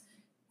 points.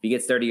 If he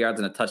gets 30 yards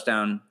and a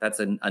touchdown, that's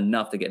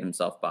enough to get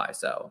himself by.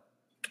 So,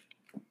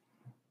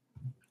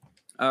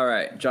 all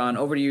right, John,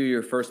 over to you.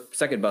 Your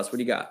second bust. What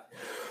do you got?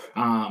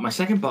 My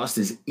second bust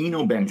is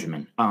Eno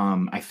Benjamin.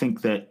 I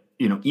think that,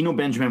 Eno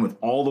Benjamin, with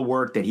all the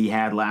work that he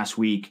had last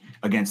week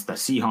against the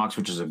Seahawks,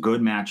 which is a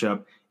good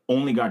matchup,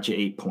 only got you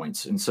 8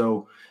 points. And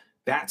so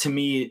that to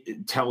me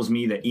tells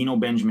me that Eno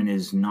Benjamin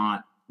is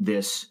not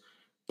this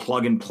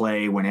plug and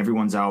play when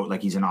everyone's out,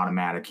 like he's an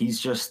automatic. He's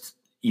just,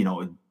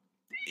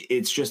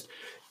 it's just,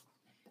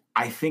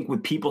 I think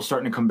with people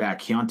starting to come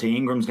back, Keontae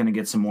Ingram's going to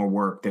get some more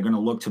work. They're going to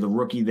look to the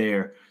rookie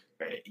there.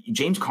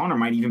 James Conner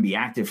might even be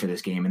active for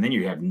this game, and then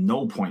you have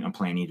no point in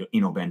playing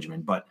Eno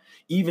Benjamin. But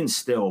even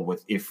still,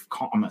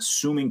 I'm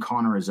assuming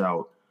Conner is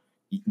out,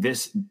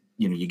 this,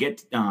 you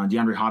get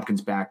DeAndre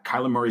Hopkins back.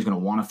 Kyler Murray's going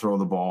to want to throw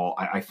the ball.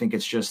 I think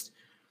it's just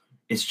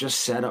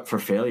set up for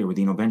failure with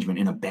Eno Benjamin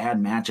in a bad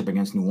matchup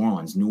against New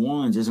Orleans. New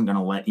Orleans isn't going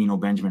to let Eno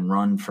Benjamin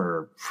run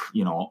for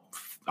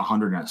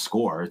 100 and a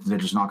score. They're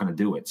just not going to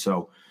do it.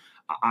 So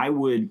I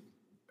would.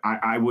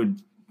 I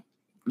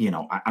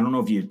don't know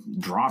if you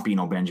drop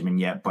Eno Benjamin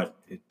yet, but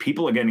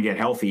people are going to get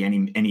healthy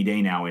any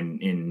day now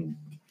in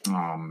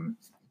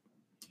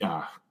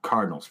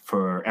Cardinals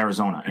for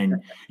Arizona,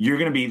 and you're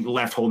going to be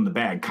left holding the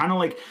bag, kind of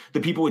like the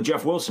people with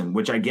Jeff Wilson,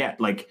 which I get.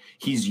 Like,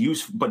 he's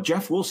useful, but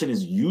Jeff Wilson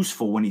is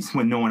useful when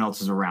no one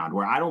else is around.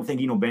 Where I don't think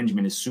Eno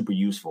Benjamin is super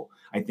useful.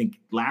 I think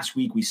last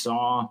week we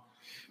saw,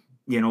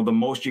 the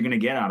most you're going to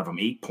get out of him,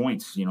 8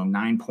 points,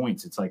 9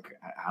 points. It's like,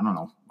 I don't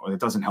know. It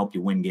doesn't help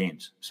you win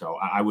games. So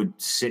I would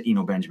sit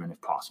Eno Benjamin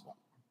if possible.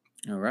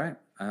 All right.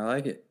 I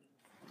like it.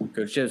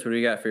 Coach Chips, what do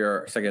you got for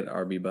your second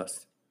RB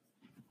bust?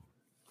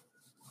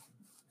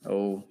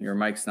 Oh, your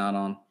mic's not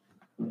on.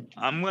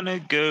 I'm going to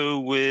go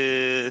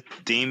with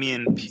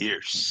Dameon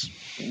Pierce.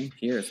 Dameon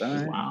Pierce. All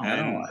right. Wow. I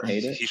don't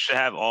hate it. He should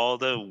have all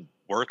the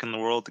work in the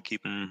world to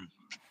keep him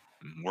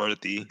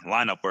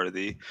lineup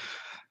worthy.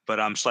 But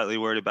I'm slightly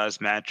worried about his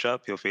matchup.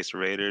 He'll face the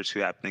Raiders,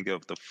 who happen to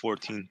give the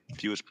 14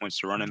 fewest points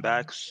to running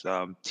backs.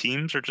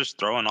 Teams are just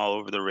throwing all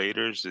over the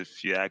Raiders,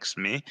 if you ask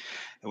me,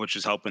 which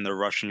is helping their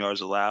rushing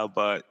yards allowed.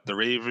 But the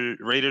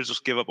Raiders will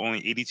give up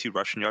only 82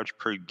 rushing yards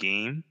per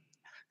game.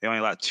 They only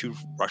allowed 2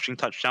 rushing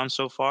touchdowns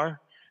so far,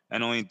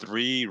 and only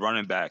 3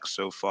 running backs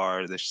so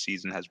far this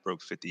season has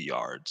broke 50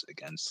 yards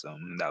against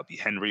them. That would be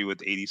Henry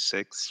with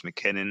 86,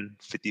 McKinnon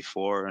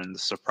 54, and the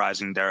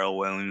surprising Darrell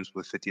Williams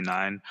with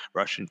 59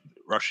 rushing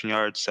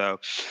yards.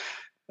 So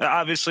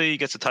obviously he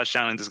gets a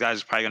touchdown, and this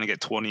guy's probably going to get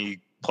 20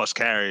 plus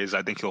carries.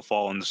 I think he'll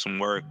fall into some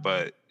work,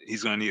 but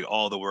he's going to need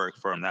all the work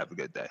for him to have a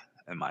good day,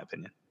 in my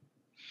opinion.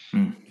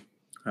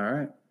 All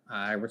right.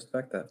 I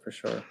respect that for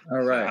sure.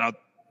 All right.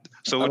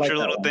 So what's your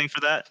little thing for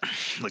that?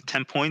 Like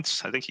 10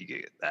 points? I think you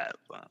could get that.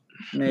 But.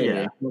 Maybe.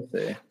 Yeah. We'll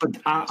see. But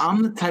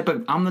I'm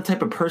the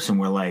type of person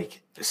where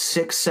like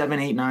 6, 7,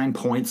 8, 9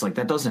 points, like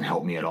that doesn't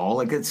help me at all.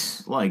 Like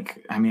it's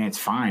like, I mean, it's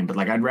fine, but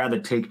like I'd rather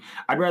take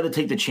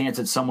the chance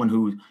at someone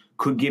who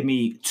could give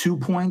me 2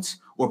 points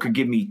or could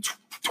give me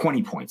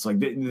 20 points. Like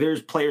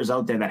there's players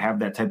out there that have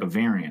that type of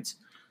variance.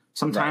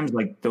 Sometimes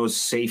like those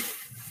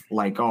safe,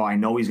 like, oh, I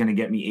know he's going to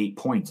get me 8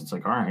 points. It's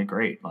like, all right,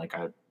 great. Like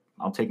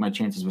I'll take my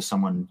chances with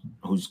someone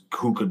who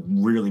could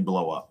really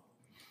blow up.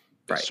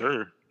 Right. Yes,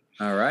 sir.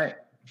 All right.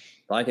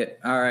 Like it.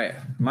 All right.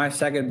 My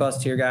second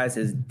bust here, guys,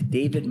 is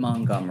David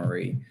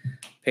Montgomery.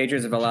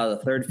 Patriots have allowed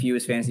the 3rd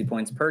fewest fantasy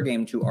points per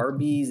game to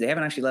RBs. They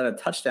haven't actually led a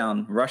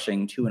touchdown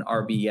rushing to an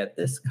RB yet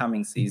this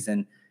coming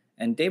season.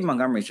 And David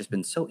Montgomery's just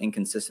been so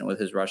inconsistent with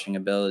his rushing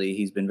ability.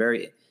 He's been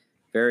very,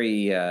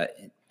 very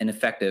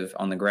ineffective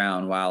on the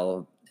ground,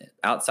 while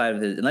outside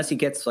of unless he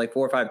gets like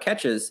 4 or 5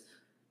 catches,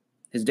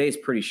 his day is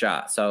pretty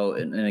shot. So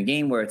in a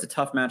game where it's a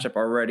tough matchup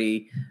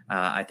already,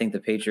 I think the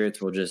Patriots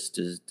will just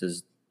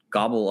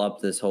gobble up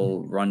this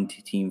whole run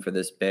team for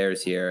this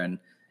Bears here. And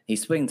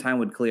he's splitting time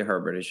with Khalil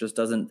Herbert.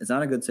 It's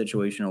not a good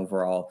situation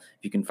overall.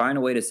 If you can find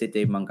a way to sit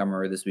Dave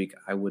Montgomery this week,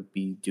 I would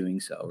be doing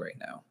so right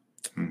now.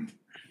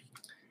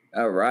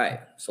 All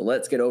right. So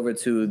let's get over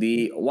to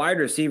the wide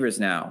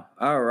receivers now.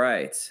 All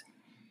right.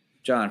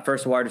 John,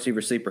 first wide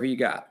receiver sleeper, who you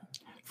got?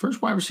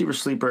 First wide receiver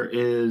sleeper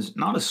is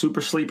not a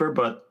super sleeper,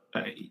 but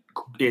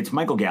it's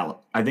Michael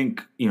Gallup. I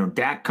think,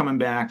 Dak coming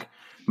back,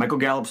 Michael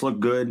Gallup's looked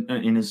good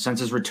since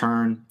his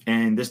return,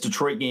 and this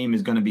Detroit game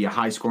is going to be a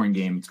high-scoring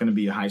game. It's going to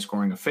be a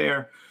high-scoring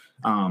affair.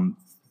 And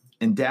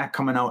Dak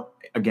coming out,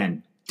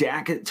 again,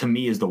 Dak to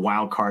me is the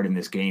wild card in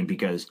this game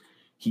because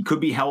he could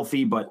be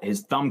healthy, but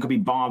his thumb could be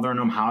bothering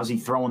him. How's he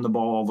throwing the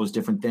ball? All those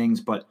different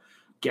things. But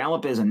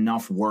Gallup is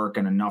enough work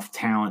and enough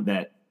talent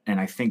and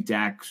I think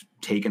Dak's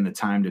taken the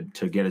time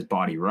to get his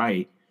body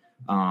right,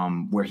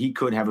 where he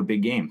could have a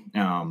big game.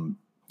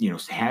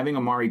 Having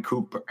Amari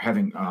Cooper,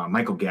 having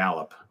Michael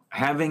Gallup,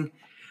 having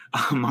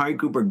Amari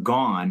Cooper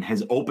gone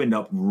has opened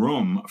up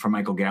room for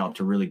Michael Gallup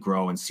to really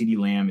grow. And CeeDee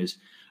Lamb is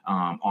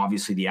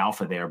obviously the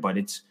alpha there, but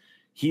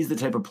he's the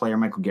type of player,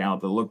 Michael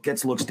Gallup, that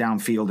gets looks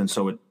downfield, and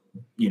so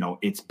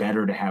it's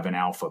better to have an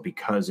alpha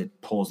because it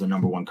pulls the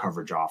number one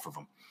coverage off of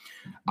him.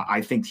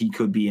 I think he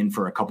could be in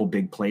for a couple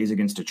big plays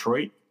against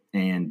Detroit.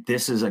 And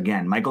this is,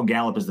 again, Michael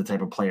Gallup is the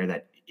type of player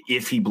that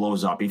if he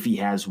blows up, if he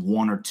has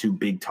one or two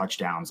big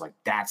touchdowns, like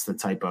that's the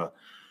type of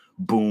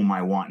boom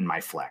I want in my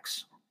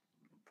flex.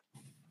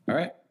 All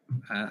right.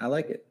 I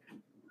like it.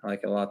 I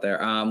like it a lot there.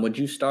 Would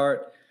you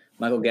start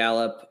Michael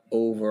Gallup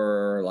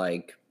over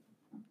like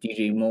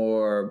DJ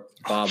Moore,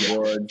 Bob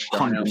Woods,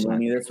 Darnell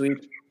Mooney this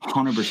week?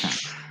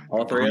 100%.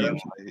 All three of them?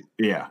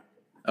 Yeah.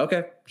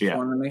 Okay. Just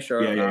wanted to make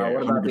sure. What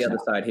about 100%. The other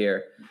side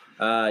here?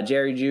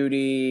 Jerry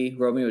Jeudy,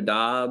 Romeo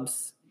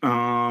Doubs.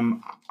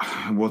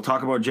 We'll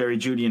talk about Jerry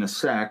Jeudy in a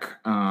sec,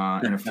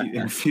 in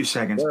a few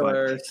seconds.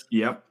 But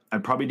yep,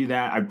 I'd probably do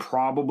that.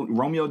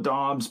 Romeo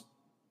Doubs,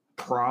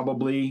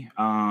 probably.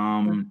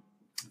 I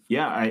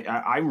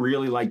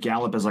really like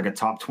Gallup as like a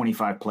top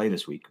 25 play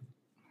this week.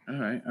 All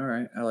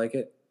right. I like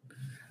it.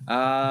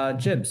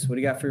 Jibs, what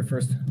do you got for your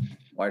first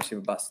wide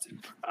receiver bust?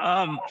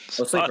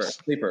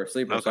 Sleeper.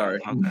 Okay. Sorry.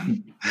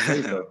 Okay.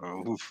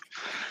 Sleeper.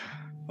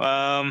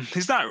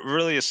 He's not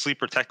really a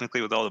sleeper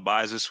technically with all the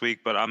buys this week,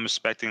 but I'm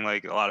expecting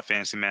like a lot of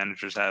fantasy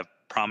managers have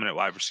prominent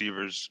wide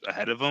receivers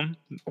ahead of him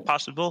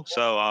possible.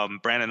 So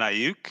Brandon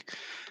Ayuk,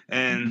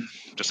 and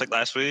just like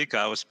last week,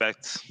 I would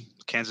expect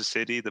Kansas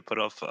City to put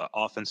off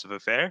offensive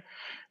affair,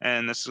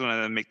 and this is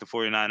going to make the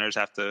 49ers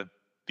have to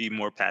be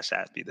more pass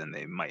happy than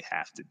they might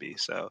have to be.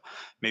 So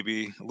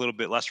maybe a little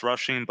bit less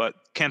rushing, but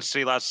Kansas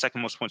City allows the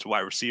second most points to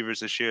wide receivers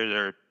this year.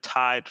 They're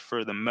tied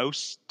for the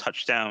most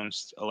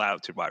touchdowns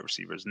allowed to wide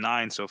receivers,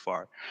 9 so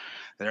far.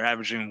 They're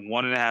averaging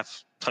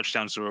 1.5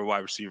 touchdowns to a wide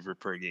receiver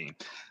per game.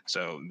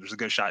 So there's a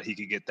good shot he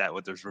could get that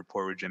with this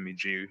rapport with Jimmy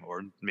G,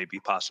 or maybe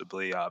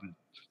possibly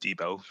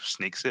Debo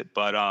sneaks it.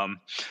 But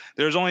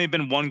there's only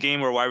been one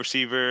game where a wide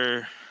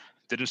receiver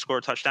didn't score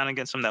a touchdown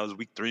against him. That was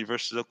week 3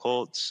 versus the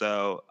Colts.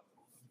 So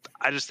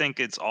I just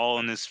think it's all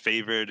in his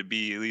favor to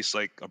be at least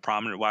like a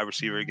prominent wide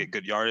receiver, get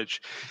good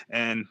yardage,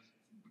 and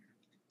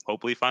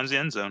hopefully finds the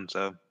end zone.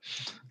 So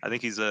I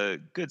think he's a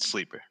good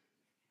sleeper.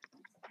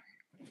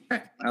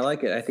 I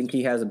like it. I think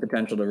he has the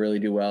potential to really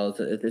do well.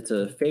 It's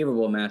a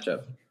favorable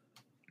matchup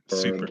for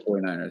the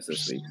 49ers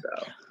this week.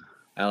 So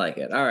I like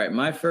it. All right.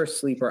 My first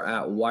sleeper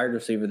at wide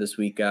receiver this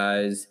week,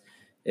 guys,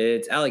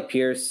 it's Alec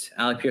Pierce.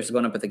 Alec Pierce is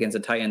going up against the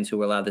Titans,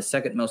 who allowed the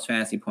second most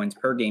fantasy points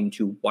per game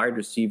to wide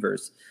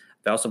receivers.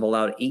 They also have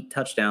allowed 8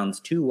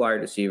 touchdowns to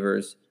wide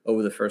receivers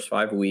over the first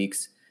 5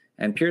 weeks.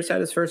 And Pierce had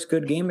his first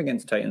good game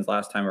against the Titans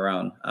last time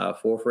around, 4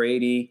 for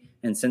 80.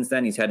 And since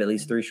then, he's had at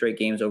least 3 straight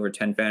games over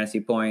 10 fantasy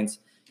points.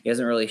 He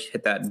hasn't really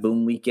hit that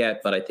boom week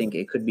yet, but I think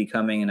it could be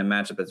coming in a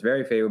matchup that's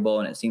very favorable.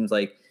 And it seems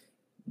like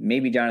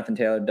maybe Jonathan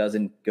Taylor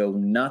doesn't go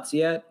nuts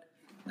yet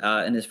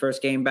in his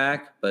first game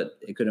back, but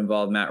it could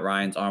involve Matt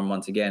Ryan's arm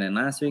once again. And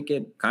last week,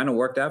 it kind of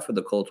worked out for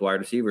the Colts wide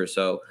receivers.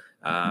 So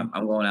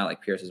I'm going out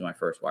like Pierce as my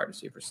first wide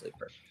receiver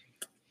sleeper.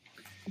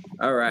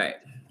 All right,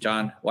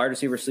 John, wide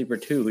receiver sleeper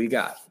 2, who you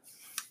got?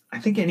 I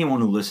think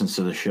anyone who listens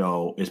to the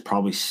show is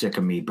probably sick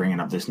of me bringing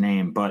up this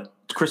name, but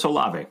it's Chris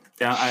Olave.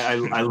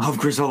 I love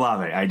Chris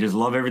Olave. I just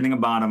love everything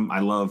about him.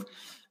 I love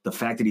the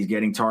fact that he's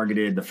getting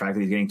targeted, the fact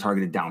that he's getting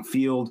targeted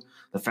downfield,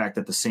 the fact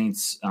that the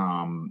Saints,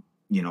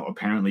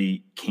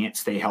 apparently can't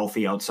stay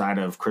healthy outside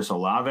of Chris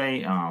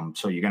Olave.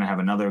 So you're going to have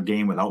another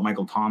game without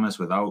Michael Thomas,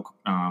 without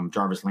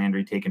Jarvis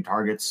Landry taking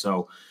targets.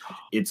 So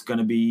it's going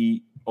to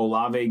be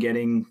Olave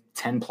getting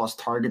 10-plus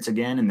targets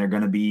again, and they're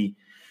going to be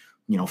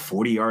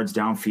 40 yards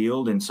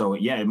downfield. And so,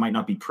 it might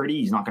not be pretty.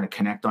 He's not going to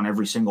connect on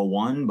every single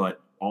one,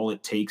 but all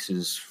it takes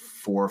is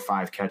 4 or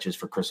 5 catches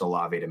for Chris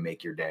Olave to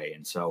make your day.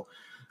 And so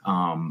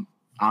I'm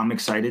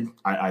excited.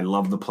 I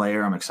love the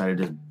player. I'm excited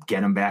to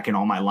get him back in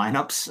all my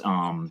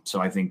lineups. So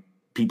I think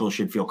people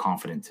should feel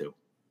confident too.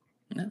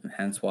 Yeah,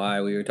 hence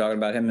why we were talking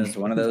about him as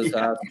one of those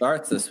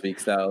starts this week.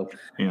 So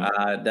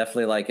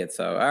definitely like it.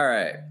 So, all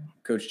right,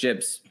 Coach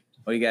Jibs,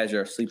 what do you guys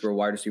are sleeper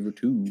wide receiver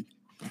 2?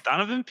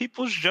 Donovan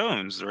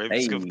Peoples-Jones. The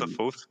Ravens give the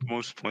 4th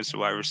most points to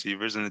wide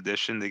receivers. In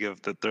addition, they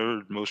give the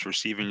 3rd most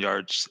receiving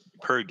yards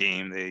per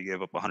game. They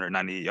give up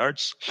 198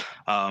 yards.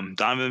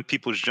 Donovan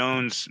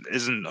Peoples-Jones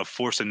isn't a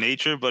force of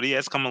nature, but he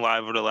has come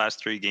alive over the last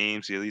 3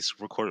 games. He at least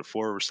recorded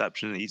 4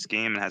 receptions in each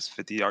game and has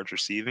 50 yards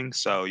receiving.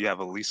 So you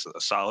have at least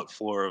a solid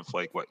floor of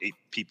 8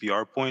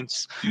 PPR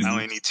points. I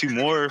only need 2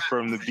 more for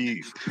him to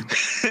be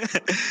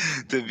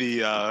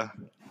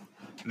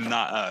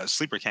not a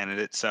sleeper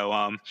candidate. So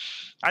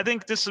I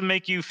think this will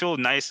make you feel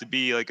nice to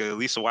be at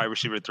least a wide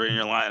receiver 3 in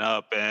your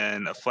lineup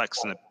and a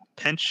flex in a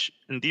pinch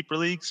in deeper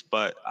leagues,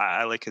 but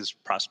I like his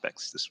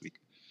prospects this week.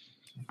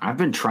 I've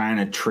been trying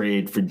to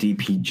trade for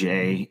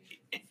DPJ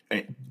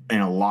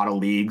in a lot of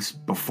leagues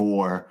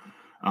before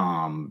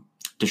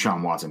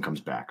Deshaun Watson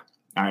comes back.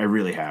 I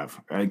really have,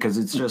 because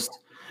it's just,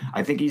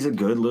 I think he's a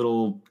good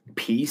little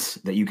piece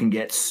that you can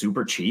get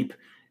super cheap,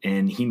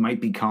 and he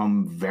might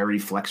become very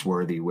flex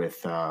worthy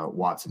with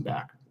Watson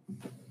back.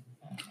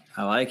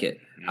 I like it.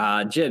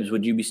 Jibs,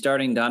 would you be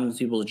starting Donovan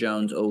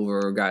Peoples-Jones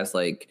over guys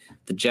like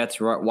the Jets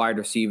wide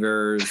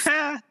receivers,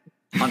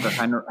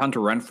 Hunter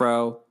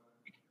Renfrow.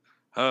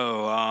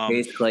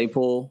 Chase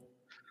Claypool.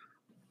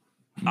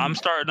 I'm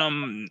starting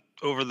him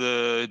over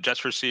the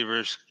Jets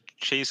receivers.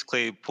 Chase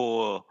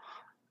Claypool.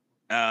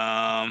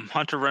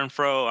 Hunter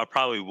Renfrow, I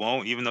probably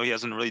won't, even though he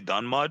hasn't really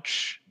done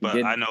much.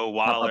 But I know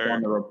Waller up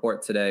on the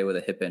report today with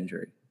a hip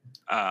injury.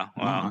 Well,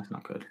 that's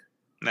not good.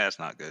 That's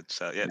not good.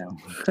 So yeah, no.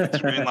 It's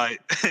green light.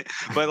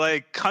 But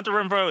like Hunter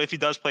Renfrow, if he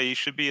does play, he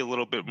should be a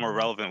little bit more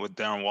relevant with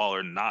Darren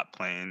Waller not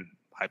playing,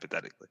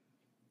 hypothetically.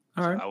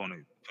 All right. So I want to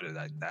put it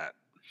like that.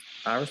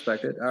 I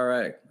respect it. All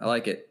right, I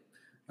like it.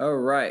 All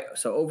right,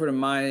 so over to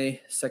my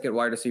second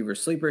wide receiver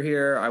sleeper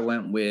here. I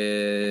went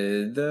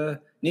with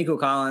Nico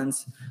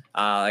Collins.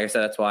 Like I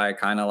said, that's why I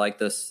kind of like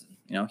this,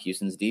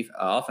 Houston's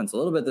offense a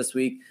little bit this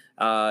week.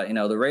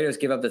 The Raiders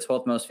give up the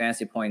 12th most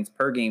fantasy points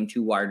per game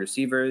to wide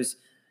receivers,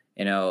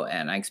 and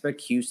I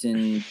expect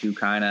Houston to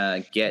kind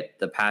of get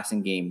the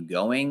passing game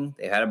going.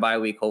 They had a bye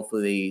week.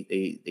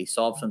 Hopefully they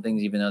solve some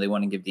things, even though they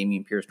want to give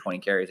Dameon Pierce 20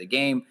 carries a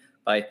game.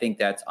 But I think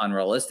that's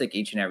unrealistic.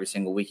 Each and every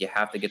single week, you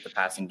have to get the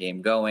passing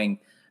game going.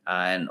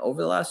 And over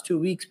the last 2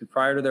 weeks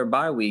prior to their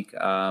bye week,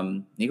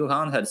 Nico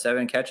Collins had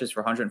 7 catches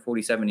for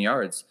 147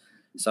 yards.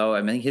 So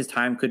I think his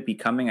time could be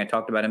coming. I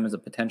talked about him as a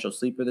potential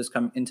sleeper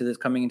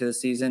coming into the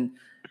season,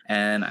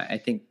 and I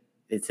think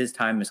his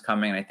time is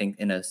coming. I think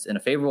in a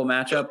favorable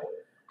matchup,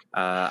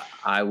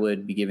 I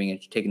would be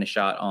taking a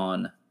shot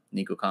on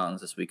Nico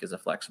Collins this week as a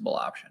flexible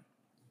option.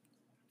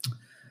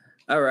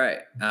 All right,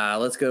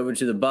 let's go over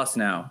to the bust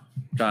now.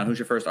 John, who's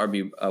your first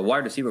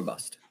wide receiver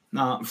bust?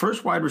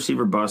 First wide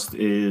receiver bust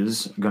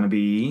is going to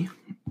be,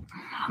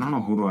 I don't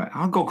know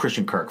I'll go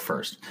Christian Kirk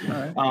first.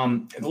 All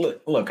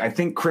right. Look, I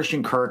think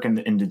Christian Kirk and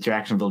the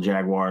Jacksonville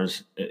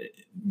Jaguars,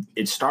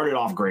 it started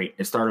off great.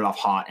 It started off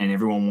hot and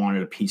everyone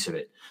wanted a piece of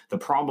it. The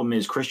problem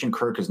is Christian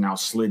Kirk has now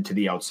slid to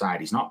the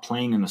outside. He's not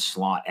playing in the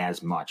slot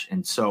as much.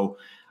 And so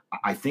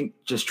I think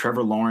just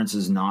Trevor Lawrence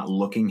is not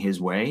looking his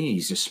way.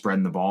 He's just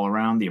spreading the ball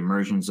around. The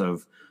emergence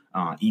of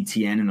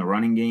ETN in the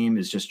running game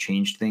has just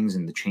changed things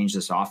and to change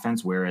this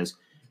offense. Whereas,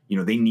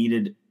 they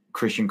needed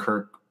Christian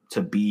Kirk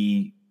to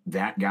be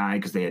that guy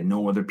because they had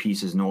no other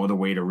pieces, no other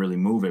way to really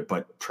move it.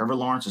 But Trevor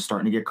Lawrence is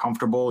starting to get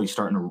comfortable. He's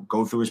starting to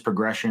go through his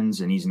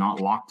progressions, and he's not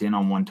locked in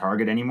on one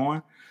target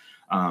anymore.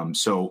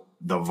 So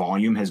the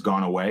volume has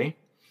gone away.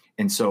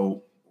 And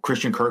so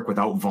Christian Kirk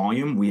without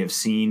volume, we have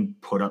seen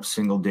put up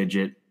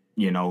single-digit,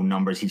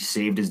 numbers. He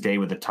saved his day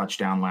with a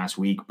touchdown last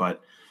week.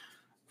 But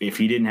if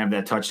he didn't have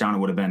that touchdown, it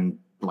would have been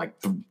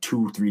like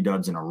 2-3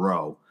 duds in a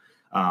row.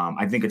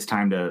 I think it's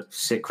time to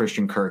sit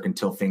Christian Kirk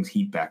until things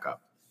heat back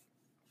up.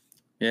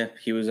 Yeah,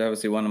 he was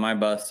obviously one of my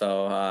busts,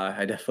 so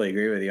I definitely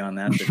agree with you on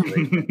that.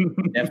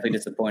 Definitely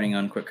disappointing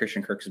on what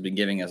Christian Kirk has been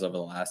giving us over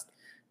the last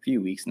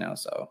few weeks now,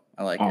 so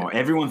I like it.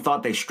 Everyone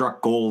thought they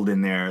struck gold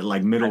in their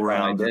middle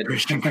round of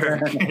Christian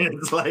Kirk.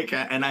 It's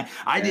and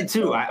I did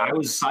too. I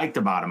was psyched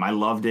about him. I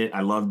loved it.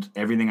 I loved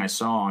everything I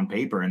saw on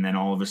paper, and then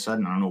all of a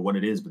sudden, I don't know what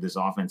it is, but this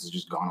offense has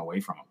just gone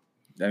away from him.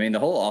 I mean, the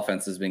whole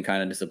offense has been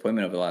kind of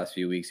disappointment over the last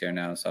few weeks here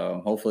now.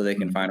 So hopefully they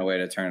can find a way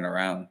to turn it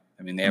around.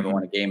 I mean, they haven't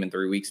won a game in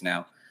 3 weeks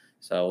now.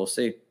 So we'll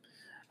see.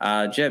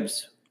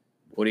 Jibs,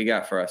 what do you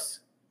got for us?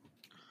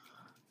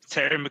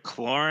 Terry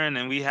McLaurin,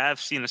 and we have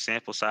seen a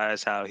sample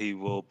size how he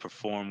will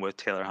perform with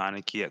Taylor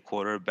Heineke at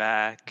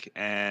quarterback.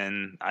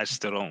 And I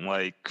still don't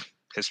like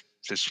his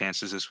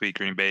chances this week.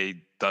 Green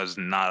Bay does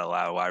not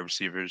allow wide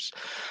receivers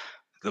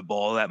the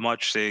ball that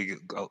much. They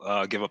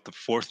give up the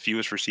 4th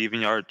fewest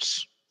receiving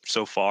yards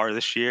so far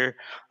this year.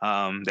 They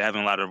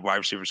haven't allowed a wide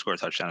receiver score a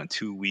touchdown in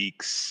 2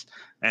 weeks.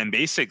 And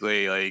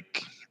basically,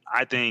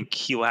 I think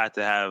he will have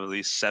to have at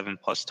least 7+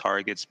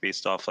 targets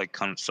based off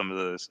some of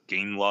the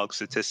game log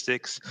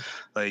statistics.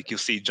 You'll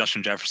see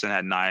Justin Jefferson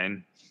had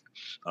 9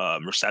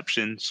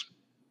 receptions,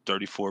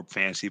 34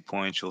 fantasy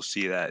points. You'll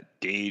see that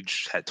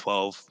Gage had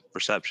 12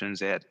 receptions.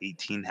 They had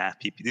 18 half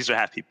PPR. These are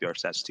half PPR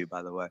stats too,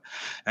 by the way.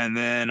 And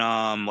then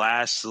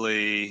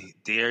lastly,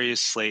 Darius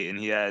Slayton,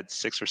 he had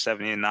 6 for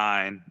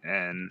 79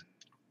 and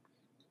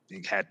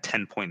he had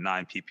 10.9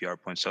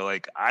 PPR points. So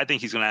I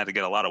think he's going to have to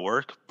get a lot of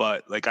work.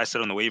 But like I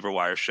said on the waiver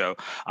wire show,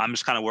 I'm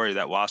just kind of worried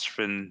that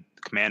Washington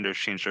Commanders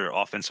changed their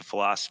offensive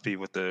philosophy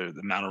with the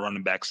amount of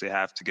running backs they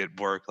have to get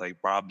work, like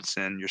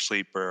Robinson, your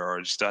sleeper,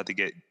 or just have to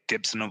get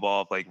Gibson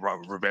involved, like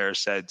Rivera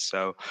said.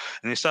 So,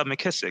 and they still have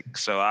McKissick.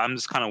 So I'm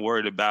just kind of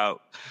worried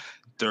about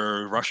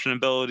their rushing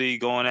ability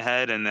going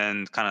ahead and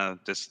then kind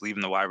of just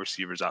leaving the wide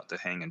receivers out to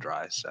hang and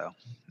dry. So,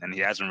 and he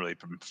hasn't really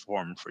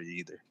performed for you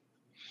either.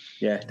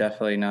 Yeah,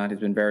 definitely not. He's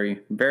been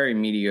very, very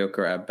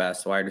mediocre at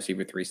best, wide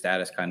receiver 3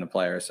 status kind of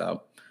player.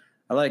 So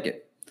I like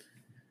it.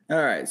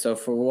 All right. So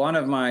for one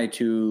of my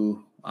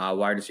 2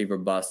 wide receiver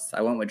busts,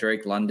 I went with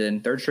Drake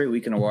London. 3rd straight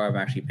week in a row, I'm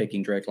actually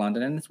picking Drake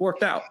London, and it's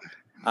worked out.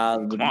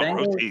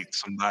 Rotate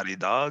somebody,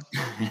 dog.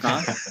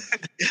 Huh?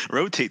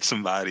 Rotate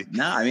somebody.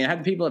 No, I mean, I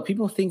had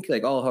people think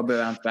he'll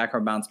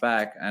bounce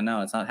back. I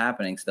know it's not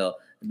happening still.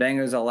 The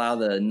Bengals allow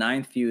the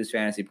 9th fewest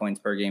fantasy points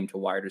per game to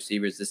wide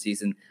receivers this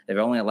season. They've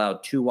only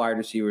allowed 2 wide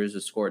receivers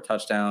to score a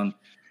touchdown.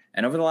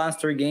 And over the last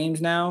 3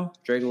 games now,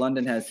 Drake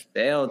London has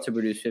failed to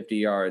produce 50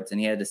 yards, and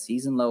he had a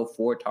season low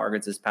 4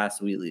 targets this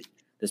past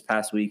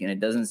week. And it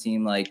doesn't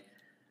seem like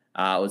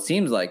it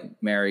seems like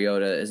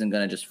Mariota isn't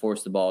going to just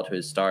force the ball to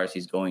his stars.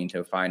 He's going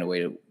to find a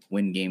way to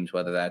win games,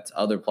 whether that's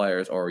other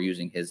players or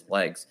using his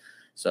legs.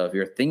 So if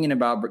you're thinking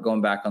about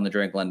going back on the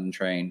Drake London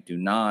train, do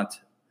not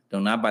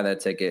buy that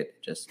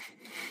ticket. Just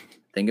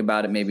think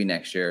about it maybe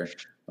next year.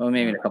 Well,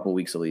 maybe in a couple of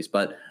weeks at least.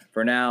 But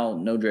for now,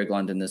 no Drake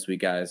London this week,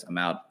 guys. I'm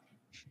out.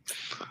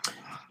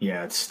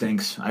 Yeah, it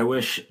stinks. I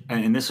wish,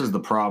 and this was the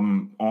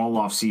problem all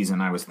off season.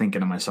 I was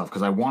thinking to myself,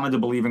 because I wanted to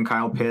believe in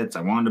Kyle Pitts.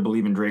 I wanted to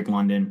believe in Drake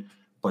London.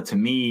 But to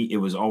me, it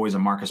was always a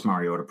Marcus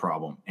Mariota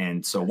problem.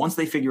 And so once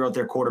they figure out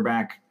their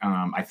quarterback,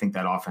 I think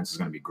that offense is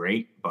going to be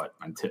great. But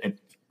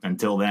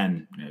until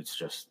then, it's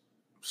just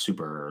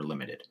super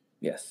limited.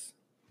 Yes.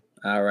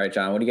 All right,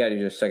 John, what do you got as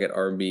your second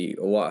RB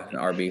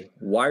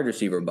wide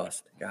receiver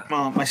bust?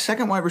 My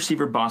second wide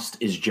receiver bust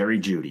is Jerry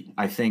Jeudy.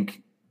 I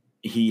think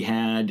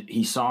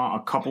he saw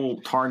a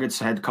couple targets,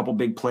 had a couple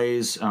big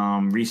plays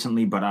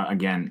recently, but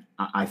again,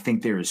 I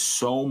think there is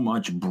so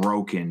much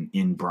broken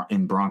in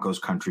Broncos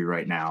country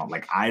right now.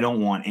 Like, I don't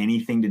want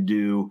anything to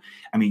do.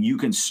 I mean, you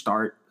can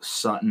start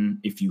Sutton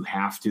if you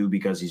have to,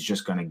 because he's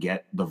just going to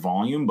get the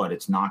volume, but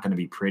it's not going to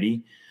be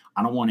pretty.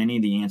 I don't want any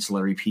of the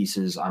ancillary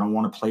pieces. I don't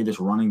want to play this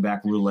running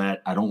back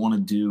roulette. I don't want to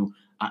do,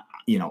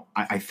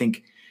 I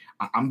think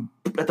I'm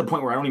at the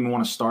point where I don't even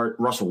want to start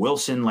Russell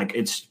Wilson. Like,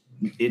 it's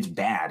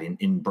bad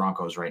in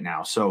Broncos right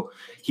now. So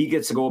he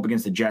gets to go up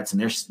against the Jets,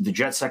 and the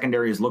Jets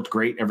secondary has looked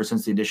great ever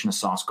since the addition of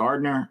Sauce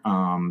Gardner.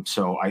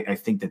 So I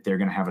think that they're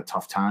going to have a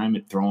tough time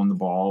at throwing the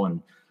ball.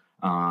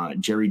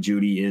 And Jerry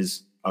Jeudy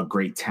is a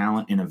great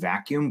talent in a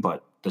vacuum,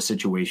 but the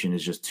situation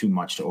is just too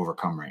much to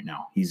overcome right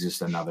now. He's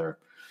just another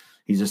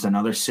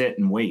sit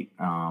and wait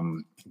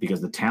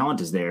because the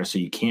talent is there. So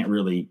you can't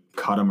really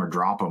cut him or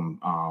drop him.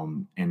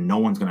 And no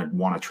one's going to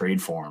want to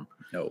trade for him.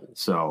 No.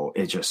 So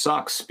it just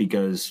sucks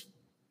because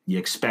you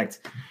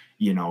expect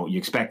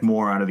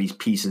more out of these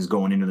pieces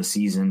going into the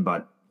season,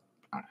 but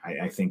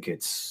I think I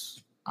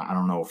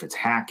don't know if it's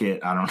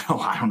Hackett. I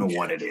don't know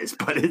what it is,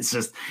 but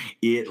that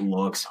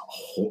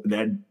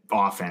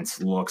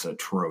offense looks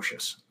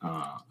atrocious,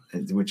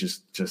 which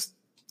is just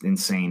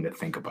insane to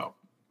think about.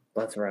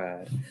 That's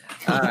right.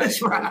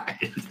 That's right.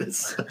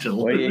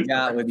 What do you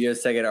got with your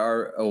second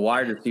a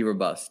wide receiver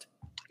bust?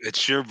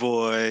 It's your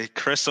boy,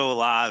 Chris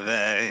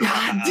Olave.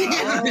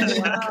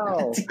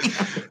 Wow.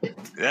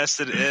 Yes,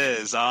 it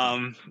is.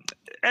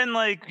 And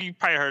like you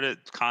probably heard it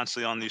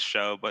constantly on this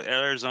show, but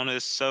Arizona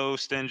is so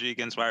stingy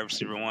against wide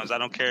receiver ones. I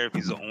don't care if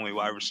he's the only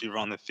wide receiver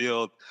on the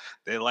field.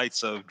 The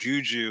lights of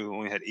Juju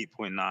only had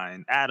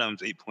 8.9,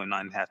 Adams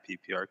 8.9 half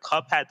PPR.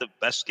 Kupp had the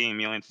best game.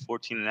 He only had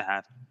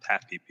 14.5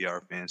 half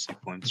PPR fantasy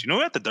points. You know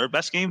who had the third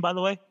best game, by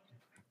the way?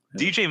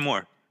 DJ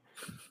Moore.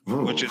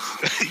 Ooh. Which is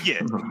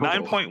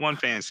 9.1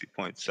 fantasy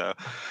points. So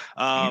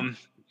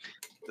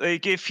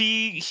like if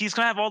he's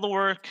gonna have all the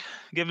work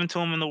given to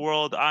him in the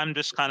world, I'm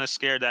just kind of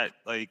scared that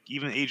like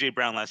even AJ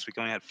Brown last week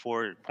only had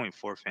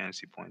 4.4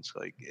 fantasy points.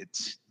 Like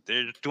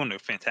they're doing a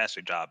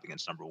fantastic job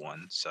against number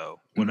one. So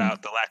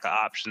without the lack of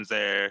options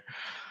there,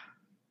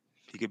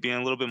 he could be in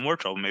a little bit more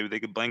trouble. Maybe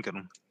they could blanket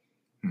him.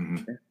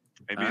 Mm-hmm.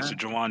 Maybe it's a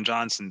Juwan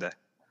Johnson day.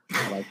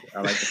 I like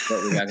the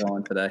split we got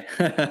going today.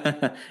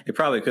 It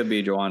probably could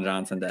be Juwan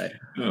Johnson day.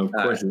 Oh, of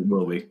course it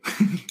will be.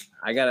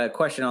 I got a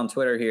question on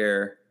Twitter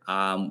here.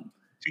 Guys,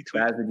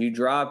 would you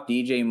drop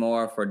DJ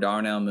Moore for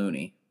Darnell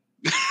Mooney?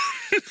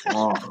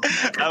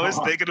 I was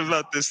thinking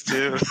about this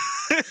too.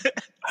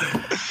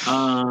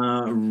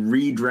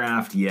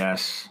 Redraft,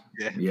 yes.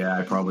 Yeah,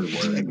 I probably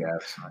would, I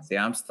guess. See,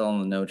 I'm still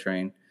on the no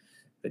train.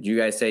 Did you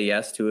guys say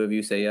yes? 2 of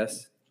you say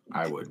yes?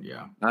 I would,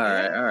 yeah. All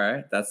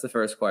right. That's the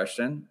first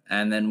question.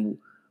 And then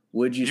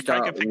would you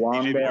start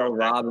Wan'Dale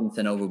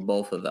Robinson over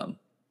both of them?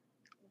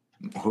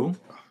 Who?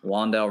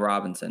 Wan'Dale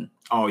Robinson.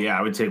 Oh, yeah,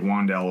 I would take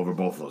Wan'Dale over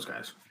both of those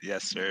guys.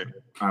 Yes, sir.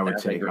 I would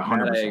take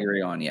 100%. I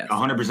agree on, yes.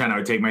 100%. I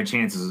would take my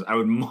chances. I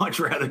would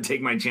much rather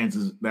take my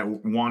chances that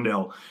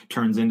Wan'Dale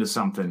turns into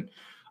something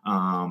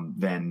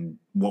than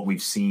what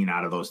we've seen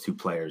out of those 2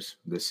 players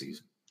this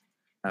season.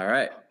 All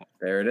right.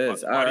 There it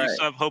is. Why do you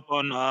still have hope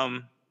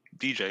on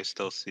DJ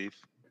still, Steve?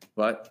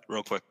 What?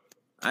 Real quick.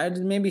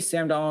 Maybe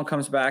Sam Darnold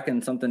comes back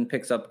and something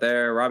picks up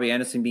there. Robbie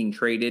Anderson being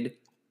traded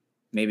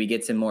maybe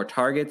gets him more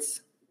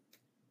targets.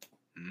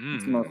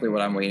 It's mostly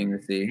what I'm waiting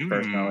to see,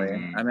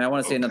 personally. I mean, I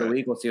want to see another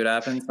week. We'll see what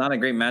happens. Not a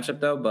great matchup,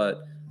 though,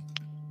 but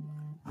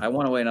I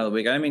want to wait another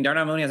week. I mean,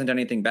 Darnell Mooney hasn't done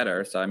anything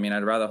better, so, I mean,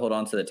 I'd rather hold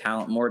on to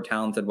the more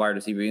talented wide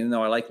receiver. Even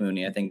though I like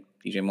Mooney, I think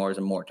DJ Moore is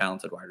a more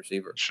talented wide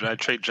receiver. Should I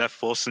trade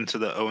Jeff Wilson to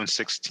the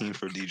 0-6 team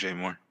for DJ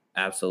Moore?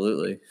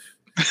 Absolutely.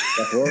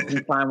 Jeff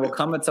Wilson's time will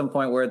come at some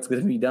point where it's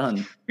going to be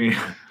done.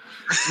 Yeah.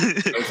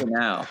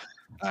 Now.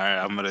 All right,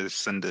 I'm going to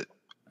send it.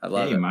 I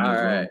love it. All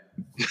right.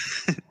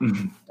 All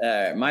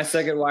right. My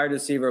second wide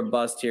receiver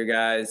bust here,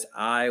 guys.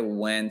 I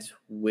went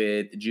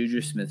with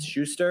Juju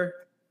Smith-Schuster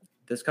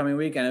this coming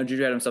week. I know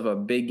Juju had himself a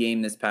big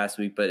game this past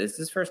week, but it's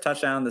his first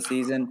touchdown of the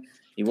season.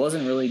 He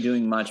wasn't really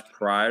doing much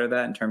prior to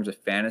that in terms of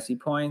fantasy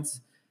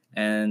points.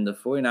 And the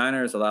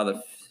 49ers allow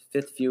the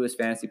fifth fewest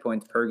fantasy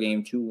points per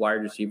game to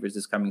wide receivers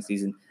this coming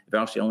season.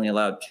 They've actually only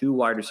allowed 2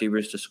 wide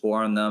receivers to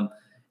score on them.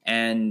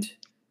 And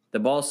the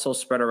ball's so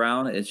spread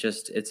around.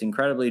 It's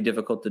incredibly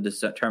difficult to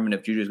determine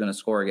if Juju's going to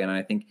score again. And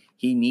I think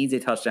he needs a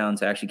touchdown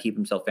to actually keep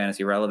himself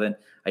fantasy relevant.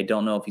 I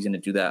don't know if he's going to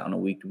do that on a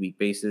week-to-week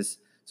basis.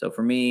 So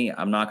for me,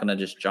 I'm not going to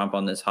just jump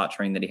on this hot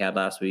train that he had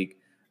last week.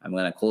 I'm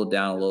going to cool it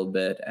down a little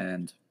bit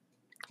and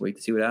wait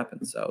to see what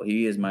happens. So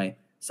he is my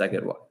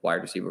second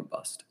wide receiver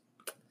bust.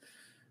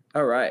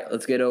 All right,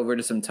 let's get over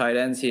to some tight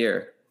ends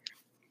here.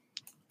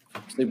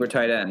 Sleeper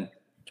tight end.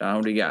 John,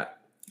 what do you got?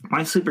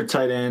 My sleeper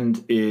tight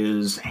end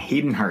is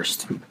Hayden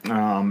Hurst.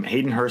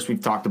 Hayden Hurst, we've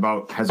talked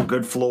about, has a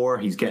good floor.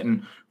 He's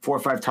getting 4 or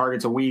 5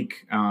 targets a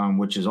week,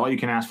 which is all you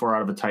can ask for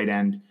out of a tight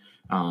end.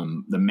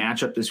 The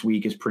matchup this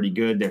week is pretty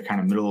good. They're kind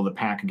of middle of the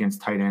pack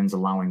against tight ends,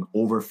 allowing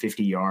over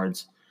 50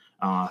 yards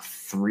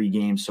 3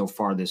 games so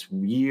far this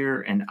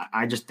year. And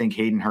I just think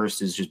Hayden Hurst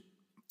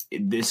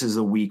this is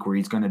a week where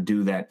he's going to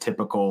do that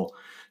typical,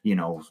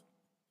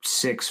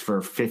 6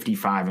 for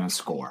 55 and a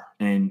score.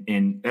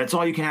 And that's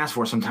all you can ask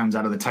for sometimes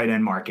out of the tight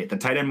end market. The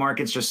tight end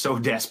market's just so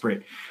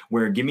desperate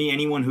where give me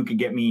anyone who could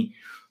get me,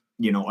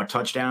 a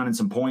touchdown and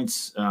some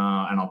points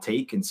and I'll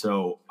take. And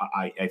so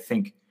I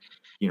think,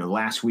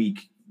 last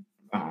week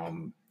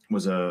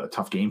was a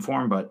tough game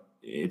for him, but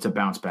it's a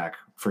bounce back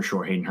for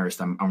sure. Hayden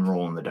Hurst, I'm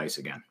rolling the dice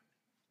again.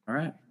 All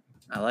right.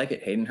 I like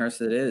it. Hayden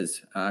Hurst it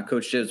is.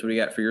 Coach Gibbs, what do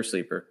you got for your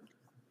sleeper?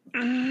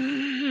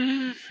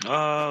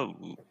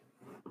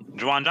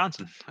 Juwan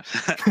Johnson.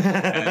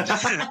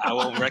 I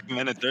won't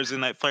recommend a Thursday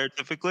night player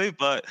typically,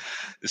 but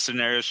the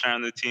scenario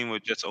surrounding the team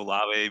with just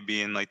Olave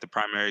being like the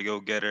primary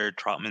go-getter,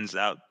 Trotman's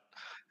out,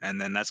 and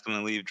then that's going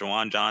to leave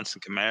Juwan Johnson,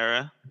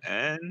 Kamara,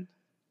 and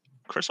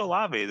Chris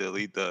Olave to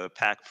lead the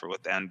pack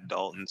with Andy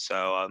Dalton.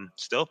 So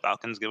still,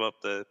 Falcons give up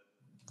the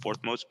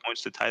 4th most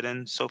points to tight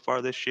end so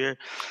far this year.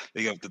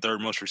 They give up the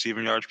 3rd most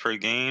receiving yards per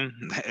game.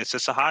 It's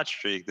just a hot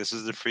streak. This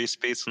is the free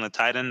space on the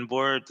tight end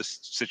board. The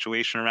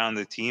situation around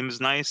the team is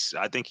nice.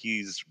 I think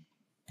he's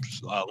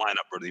lineup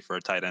worthy for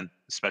a tight end,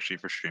 especially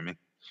for streaming.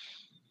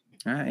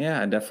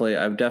 Yeah, definitely.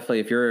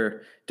 If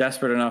you're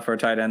desperate enough for a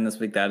tight end this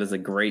week, that is a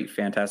great,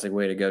 fantastic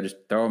way to go. Just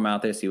throw him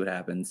out there, see what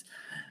happens.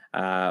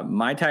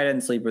 My tight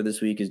end sleeper this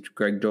week is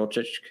Greg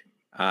Dulcich.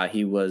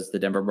 He was the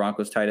Denver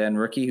Broncos tight end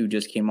rookie who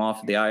just came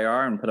off the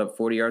IR and put up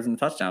 40 yards in the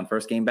touchdown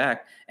first game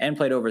back and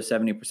played over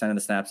 70% of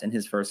the snaps in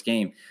his first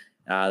game.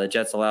 The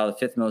Jets allow the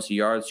 5th most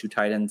yards to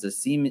tight ends this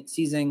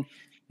season.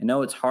 I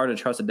know it's hard to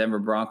trust a Denver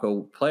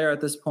Bronco player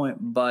at this point,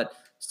 but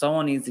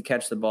someone needs to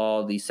catch the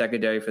ball. The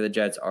secondary for the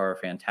Jets are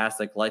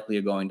fantastic, likely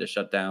going to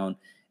shut down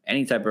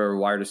any type of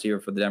wide receiver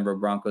for the Denver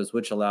Broncos,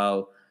 which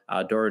allow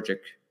Dorijic,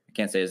 I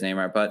can't say his name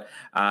right, but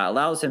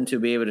allows him to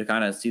be able to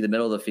kind of see the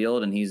middle of the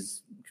field, and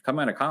he's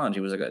coming out of college,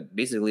 he was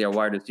basically a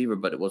wide receiver,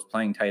 but it was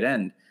playing tight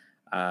end.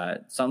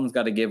 Something's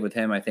got to give with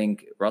him. I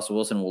think Russell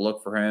Wilson will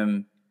look for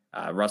him.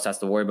 Russ has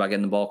to worry about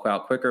getting the ball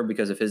out quicker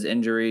because of his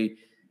injury.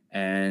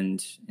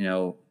 And,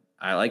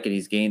 I like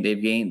it.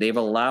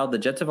 The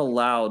Jets have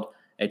allowed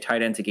a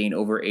tight end to gain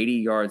over 80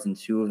 yards in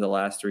 2 of the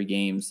last 3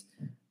 games.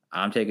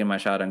 I'm taking my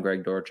shot on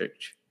Greg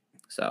Dulcich.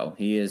 So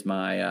he is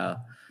my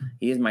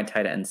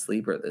tight end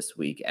sleeper this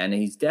week. And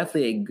he's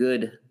definitely a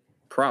good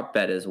prop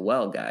bet as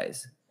well,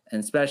 guys.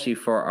 And especially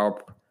for our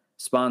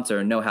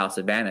sponsor, No House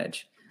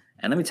Advantage.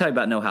 And let me tell you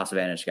about No House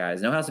Advantage,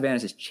 guys. No House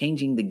Advantage is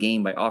changing the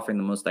game by offering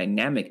the most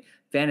dynamic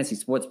fantasy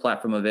sports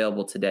platform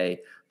available today.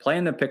 Play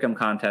in their pick'em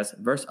contest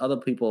versus other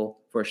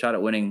people for a shot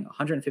at winning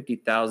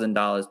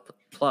 $150,000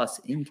 plus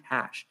in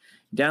cash.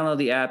 Download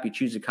the app, you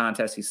choose a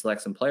contest, you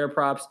select some player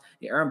props,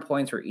 you earn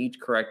points for each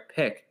correct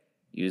pick.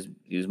 Use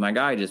my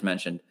guy I just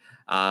mentioned.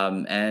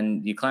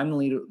 And you climb the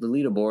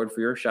leaderboard for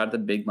your shot at the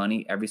big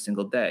money every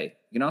single day.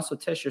 You can also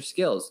test your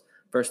skills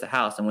versus the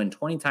house and win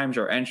 20 times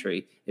your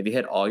entry if you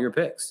hit all your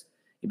picks.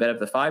 You bet up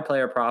to 5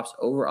 player props,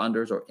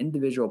 over-unders, or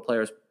individual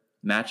players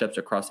matchups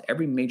across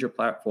every major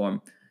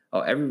platform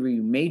or every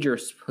major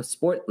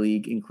sport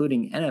league,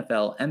 including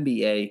NFL,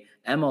 NBA,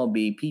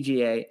 MLB,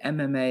 PGA,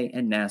 MMA,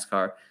 and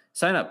NASCAR.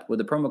 Sign up with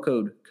the promo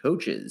code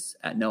COACHES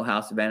at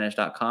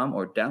nohouseadvantage.com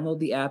or download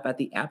the app at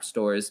the app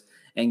stores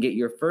and get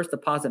your first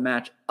deposit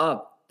match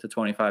up to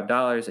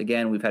 $25.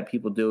 Again, we've had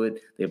people do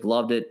it. They've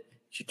loved it.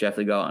 You should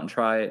definitely go out and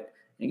try it.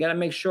 You got to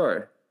make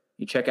sure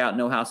you check out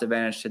No House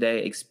Advantage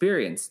today.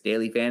 Experience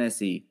daily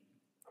fantasy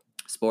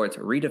sports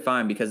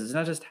redefined, because it's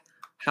not just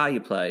how you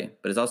play,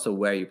 but it's also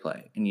where you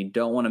play. And you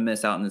don't want to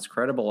miss out on this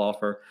credible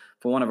offer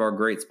for one of our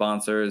great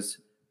sponsors.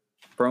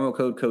 Promo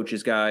code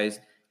COACHES, guys.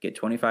 Get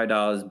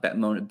 $25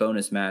 bet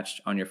bonus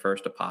matched on your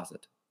first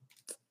deposit.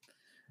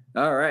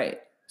 All right.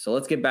 So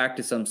let's get back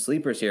to some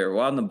sleepers here.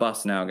 We're on the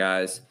bus now,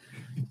 guys.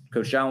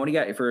 Coach John, what do you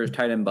got for your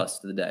tight end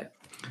bust of the day?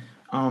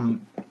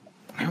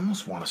 I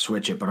almost want to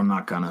switch it, but I'm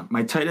not gonna.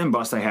 My tight end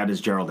bust I had is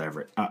Gerald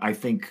Everett. I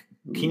think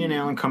Keenan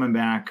Allen coming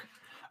back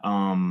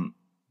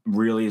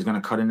really is going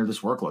to cut into this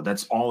workload.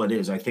 That's all it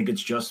is. I think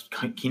it's just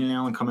Keenan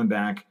Allen coming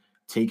back,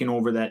 taking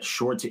over that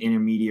short to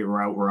intermediate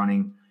route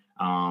running.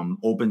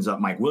 opens up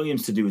Mike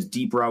Williams to do his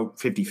deep route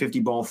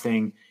 50-50 ball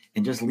thing,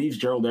 and just leaves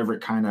Gerald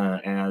Everett kind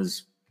of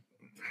as,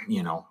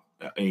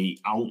 a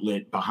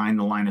outlet behind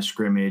the line of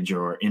scrimmage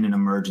or in an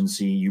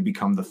emergency. You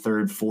become the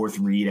third, fourth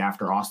read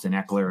after Austin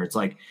Eckler. It's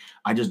like,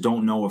 I just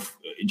don't know if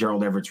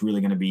Gerald Everett's really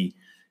going to be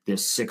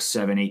this 6,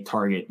 7, 8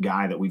 target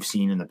guy that we've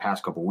seen in the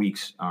past couple of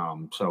weeks.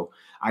 So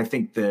I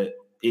think that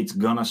it's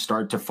going to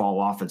start to fall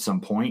off at some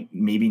point.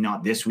 Maybe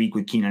not this week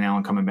with Keenan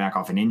Allen coming back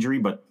off an injury,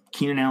 but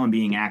Keenan Allen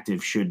being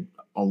active should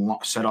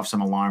set off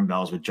some alarm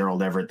bells with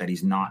Gerald Everett, that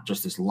he's not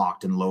just this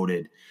locked and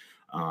loaded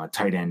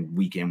tight end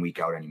week in, week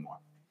out anymore.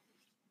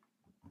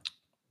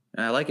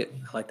 I like it.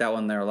 I like that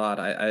one there a lot.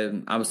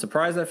 I was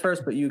surprised at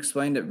first, but you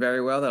explained it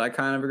very well that I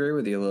kind of agree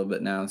with you a little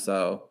bit now.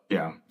 So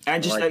yeah, I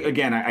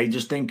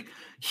just think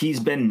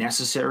he's been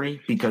necessary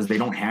because they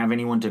don't have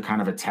anyone to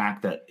kind of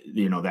attack that,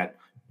 that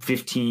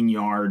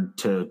 15-yard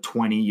to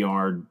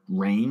 20-yard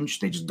range.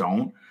 They just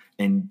don't.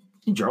 And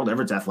Gerald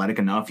Everett's athletic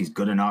enough. He's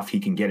good enough. He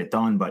can get it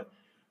done. But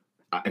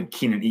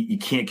Keenan, you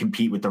can't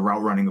compete with the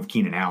route running of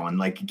Keenan Allen.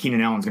 Like,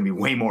 Keenan Allen's going to be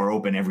way more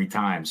open every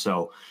time.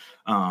 So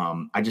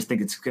I just think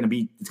it's going to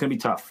be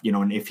tough,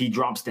 and if he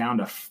drops down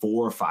to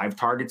 4 or 5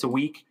 targets a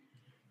week,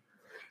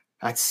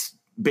 that's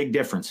big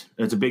difference.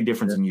 It's a big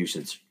difference in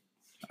usage.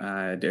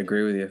 I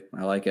agree with you.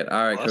 I like it.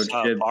 All right, Plus,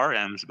 Coach.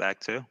 Parham's back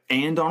too.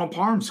 And Donald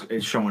Parham's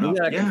is showing up.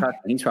 Yeah.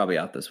 He's probably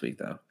out this week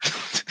though.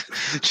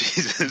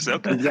 Jesus,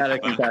 okay. You got to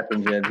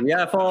concussion, Jib. You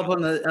got to follow up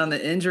on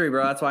the injury,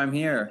 bro. That's why I'm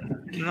here.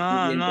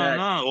 No.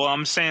 Well,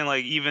 I'm saying,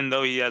 like, even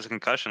though he has a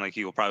concussion, like,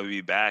 he will probably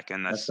be back,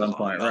 and that's at some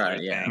point,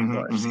 right? Yeah,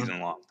 season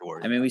long.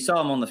 I mean, we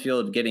saw him on the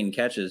field getting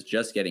catches.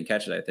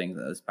 I think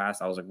this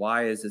past. I was like,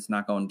 why is this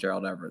not going to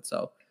Gerald Everett?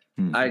 So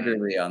I agree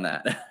with you on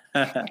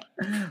that.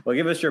 Well,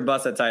 give us your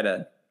bust at tight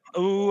end.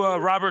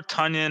 Robert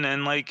Tonyan,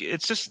 and like,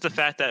 it's just the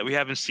fact that we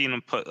haven't seen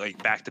him put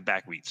like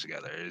back-to-back weeks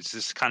together. It's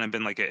just kind of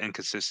been like an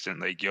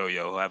inconsistent like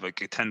yo-yo. He'll have like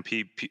a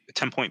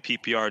 10-point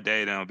PPR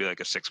day, then it'll be like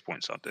a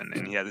 6-point something.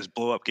 And he had this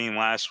blow-up game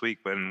last week,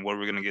 but what are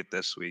we gonna get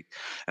this week?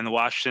 And the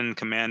Washington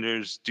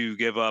Commanders do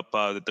give up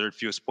the third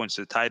fewest points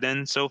to the tight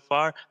end so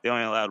far. They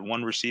only allowed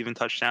 1 receiving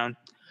touchdown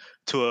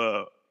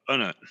to they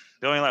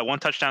only allowed 1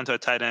 touchdown to a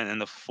tight end and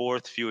the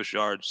 4th fewest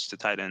yards to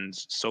tight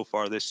ends so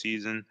far this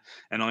season.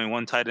 And only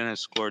 1 tight end has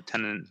scored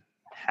 10.5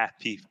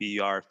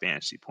 PPR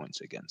fantasy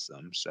points against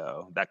them.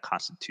 So that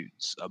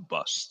constitutes a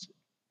bust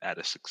out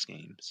of 6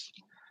 games.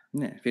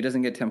 Yeah, if he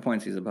doesn't get 10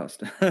 points, he's a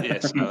bust.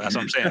 Yes, no, that's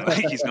what I'm saying.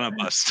 Like, he's going to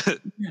bust.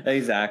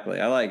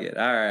 Exactly. I like it.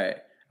 All right.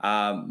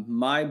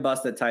 My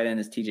bust at tight end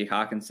is TJ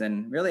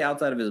Hawkinson. Really,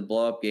 outside of his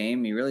blow-up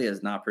game, he really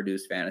has not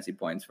produced fantasy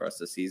points for us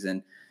this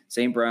season.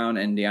 St. Brown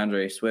and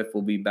DeAndre Swift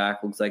will be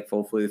back, looks like,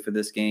 hopefully, for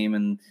this game.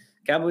 And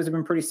Cowboys have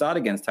been pretty solid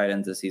against tight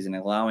ends this season,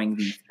 allowing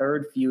the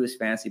 3rd fewest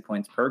fantasy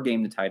points per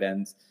game to tight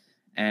ends.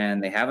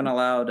 And they haven't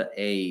allowed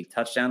a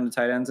touchdown to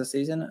tight ends this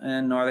season,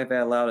 and nor have they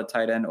allowed a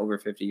tight end over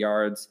 50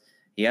 yards.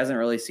 He hasn't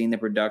really seen the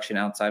production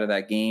outside of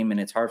that game, and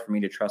it's hard for me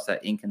to trust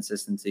that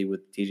inconsistency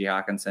with TJ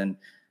Hawkinson.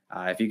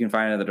 If you can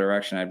find another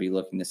direction, I'd be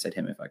looking to sit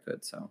him if I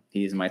could. So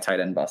he's my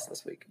tight end bust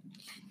this week.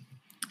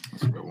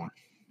 That's a good one.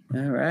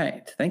 All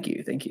right. Thank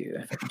you. If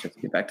I can just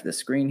get back to the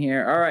screen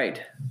here. All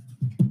right.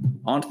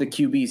 On to the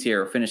QBs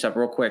here. We'll finish up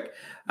real quick.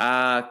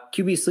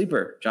 QB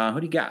sleeper. John,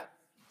 who do you got?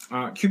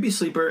 QB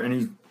sleeper, and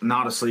he's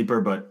not a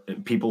sleeper,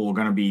 but people are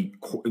going to be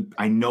 –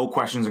 I know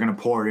questions are going to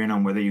pour in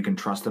on whether you can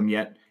trust him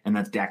yet, and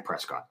that's Dak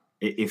Prescott.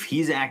 If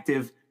he's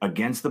active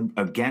against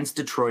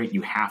Detroit,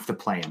 you have to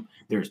play him.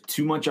 There's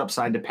too much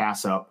upside to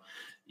pass up.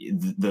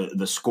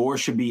 The score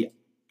should be,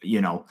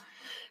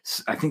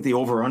 I think the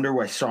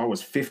over-under I saw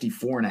was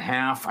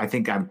 54.5. I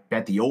think I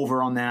bet the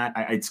over on that.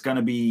 It's going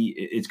to be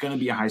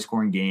a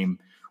high-scoring game,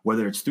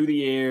 whether it's through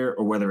the air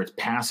or whether it's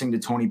passing to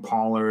Tony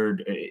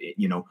Pollard.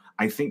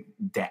 I think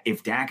that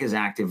if Dak is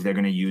active, they're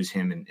going to use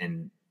him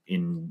and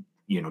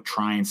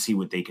try and see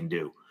what they can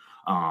do.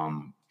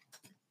 And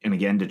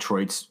again,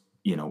 Detroit's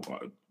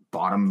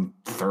bottom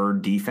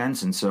 3rd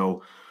defense, and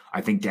so I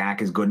think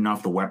Dak is good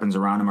enough. The weapons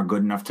around him are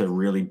good enough to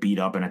really beat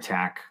up and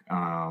attack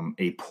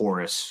a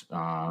porous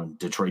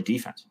Detroit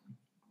defense.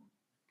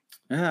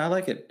 Yeah, I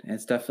like it.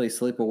 It's definitely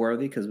sleeper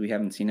worthy because we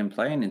haven't seen him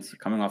play, and it's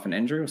coming off an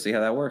injury. We'll see how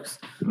that works.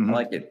 I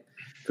like it.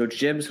 Coach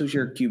Jibbs, who's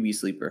your QB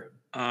sleeper?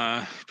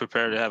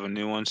 Prepare to have a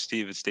new one,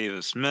 Steve. It's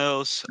Davis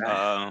Mills.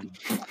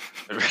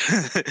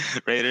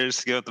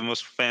 Raiders give up the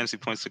most fantasy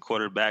points to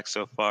quarterbacks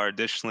so far.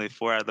 Additionally,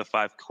 4 out of the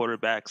 5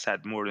 quarterbacks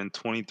had more than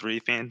 23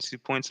 fantasy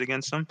points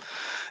against them,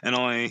 and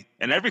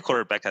every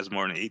quarterback has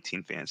more than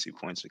 18 fantasy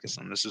points against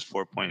them. This is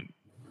 4-point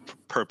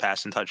per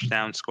passing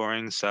touchdown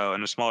scoring. So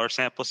in a smaller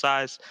sample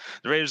size,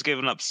 the Raiders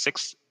given up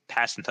 6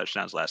 passing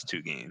touchdowns last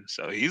 2 games.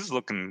 So he's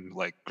looking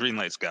like green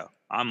lights go.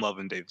 I'm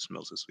loving Davis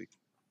Mills this week.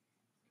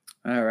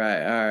 All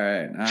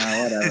right.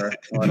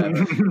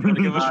 Whatever.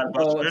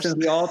 Since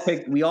we all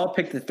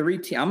picked the 3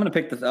 teams, I'm going to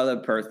pick the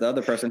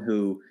other person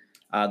who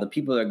The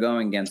people that are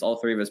going against, all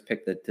three of us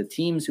picked the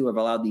teams who have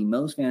allowed the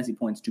most fantasy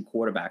points to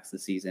quarterbacks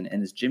this season,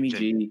 and it's Jimmy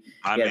G. He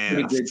had a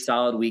pretty good,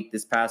 solid week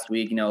this past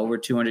week. Over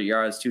 200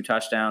 yards, 2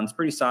 touchdowns,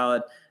 pretty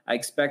solid. I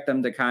expect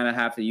them to kind of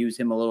have to use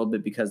him a little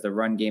bit because the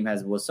run game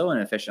was so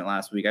inefficient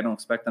last week. I don't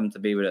expect them to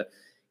be able to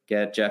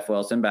get Jeff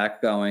Wilson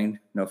back going.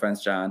 No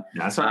offense, John.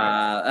 That's all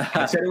right.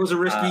 I said it was a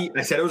risky.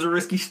 I said it was a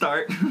risky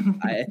start.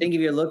 I think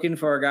if you're looking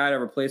for a guy to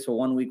replace for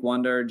 1 week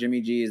wonder,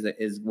 Jimmy G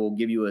will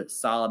give you a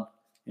solid,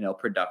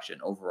 production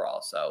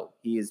overall. So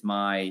he is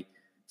my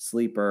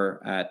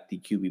sleeper at the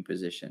QB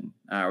position.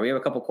 We have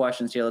a couple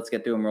questions here. Let's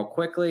get through them real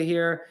quickly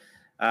here.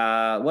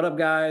 What up,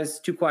 guys?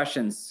 2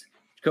 questions.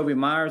 Jakobi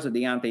Meyers or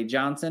Deontay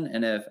Johnson,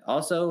 and if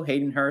also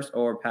Hayden Hurst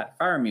or Pat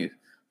Freiermuth,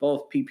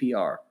 both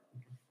PPR.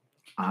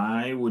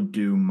 I would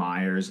do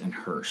Myers and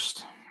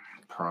Hurst,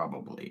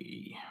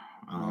 probably.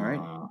 All right.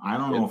 I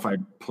don't know if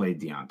I'd play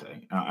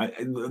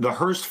Deontay. The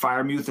Hurst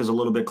Freiermuth is a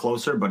little bit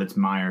closer, but it's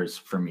Myers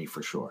for me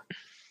for sure.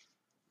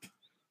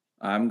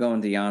 I'm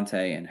going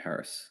Deontay and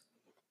Hurst.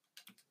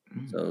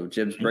 So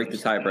Jibs, break the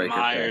tiebreaker.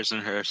 Myers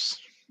and Hurst.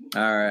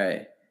 All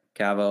right.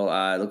 Cavo,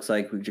 it looks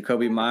like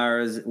Jakobi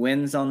Meyers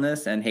wins on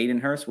this and Hayden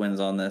Hurst wins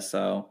on this.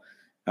 So,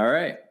 all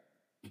right.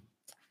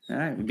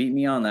 Beat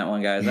me on that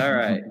one, guys. All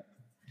right.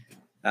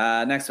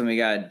 Next one, we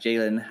got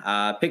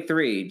Jalen. Pick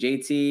 3,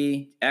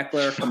 JT,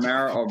 Eckler,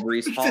 Kamara, or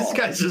Breece Hall. This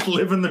guy's just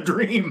living the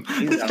dream.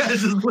 This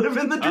guy's just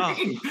living the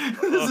dream.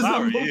 This is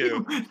how are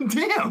you?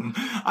 Damn.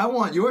 I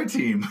want your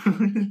team.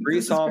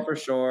 Breece Hall for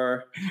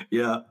sure.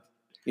 Yeah.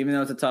 Even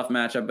though it's a tough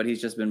matchup, but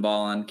he's just been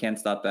balling. Can't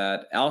stop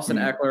that. Austin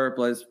Eckler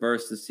plays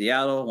versus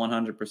Seattle,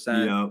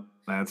 100%. Yeah,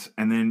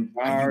 and then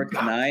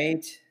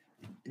tonight.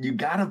 You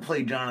got to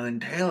play Jonathan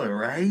Taylor,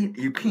 right?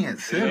 You can't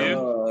sit him.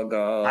 Oh,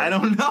 God. I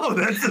don't know.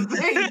 That's the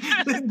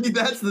thing.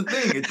 That's the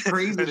thing. It's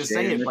crazy to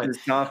say it.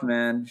 It's tough,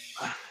 man.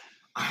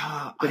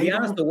 To be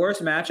honest, the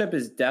worst matchup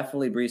is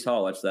definitely Breece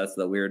Hall, which that's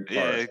the weird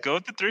part. Yeah, go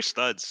with the 3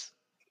 studs.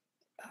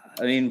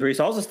 I mean, Breece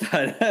Hall's a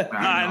stud.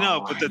 I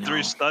know, but the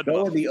 3 stud.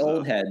 Go with the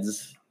old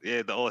heads.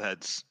 Yeah, the old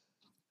heads.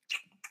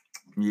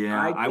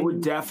 Yeah, I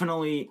would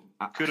definitely.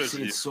 Kudos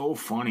it's so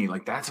funny.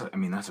 Like that's a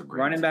great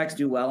running backs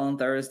do well on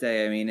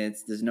Thursday. I mean,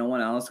 there's no one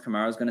else.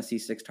 Kamara's going to see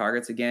 6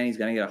 targets again. He's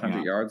going to get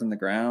 100 yards on the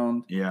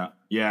ground. Yeah.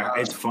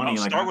 It's funny. I'll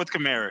start with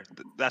Kamara.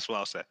 That's what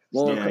I'll say.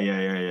 Well,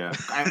 yeah.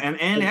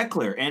 and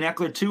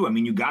Eckler too. I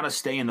mean, you got to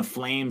stay in the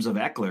flames of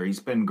Eckler. He's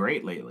been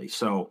great lately.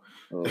 So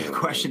the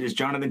question is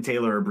Jonathan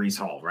Taylor or Breece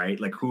Hall, right?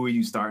 Like, who are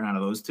you starting out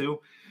of those two?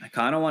 I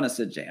kind of want to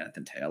sit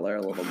Jonathan Taylor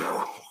a little bit.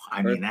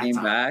 I mean,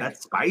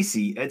 that's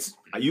spicy. It's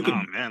you can.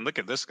 Oh man, look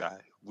at this guy.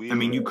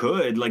 You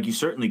could, you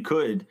certainly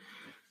could.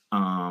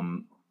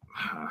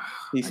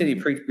 He said he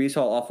preached Breece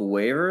Hall off of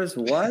waivers.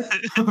 What?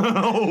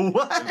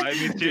 What? Invite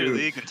me to your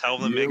league and tell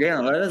them to make. Yeah,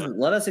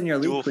 let us in your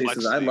league, please.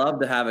 Because I'd love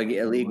to have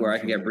a league where I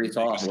can get Breece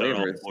Hall off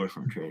waivers.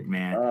 From trade,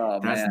 man. Oh,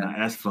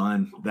 that's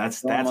fun.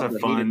 That's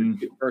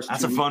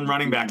a fun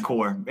running back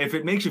core. If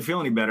it makes you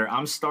feel any better,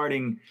 I'm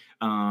starting.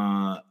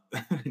 I'm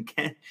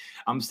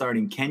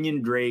starting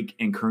Kenyon Drake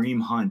and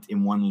Kareem Hunt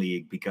in one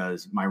league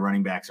because my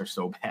running backs are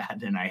so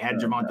bad, and I had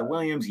Javonte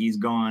Williams. He's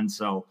gone,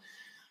 so.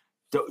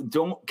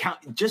 Don't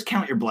count. Just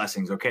count your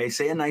blessings, okay?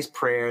 Say a nice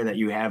prayer that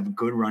you have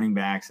good running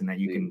backs and that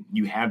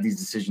you have these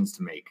decisions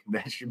to make.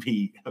 That should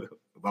be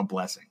a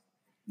blessing.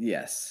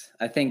 Yes,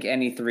 I think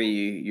any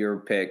 3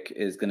 your pick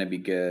is going to be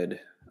good.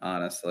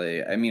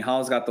 Honestly, I mean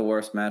Hall's got the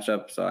worst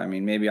matchup, so I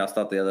mean maybe I'll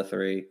start the other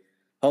 3.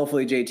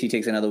 Hopefully JT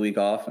takes another week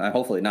off.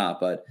 Hopefully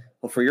not, but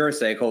for your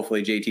sake,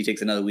 hopefully JT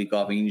takes another week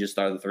off and you can just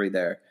start the 3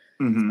 there.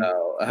 Mm-hmm.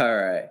 So all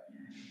right.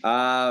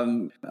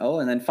 And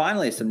then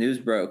finally some news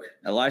broke.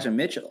 Elijah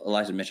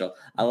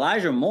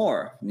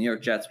Moore, New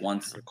York Jets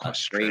wants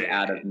straight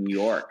out of New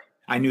York.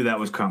 I knew that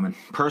was coming.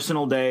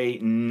 Personal day,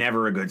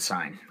 never a good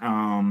sign.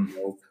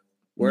 Nope.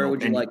 Where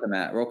would you like him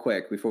at? Real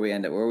quick before we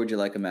end it, where would you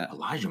like him at?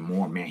 Elijah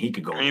Moore, man, he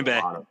could go Green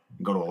Bay.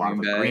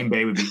 Green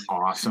Bay would be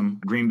awesome.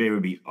 Green Bay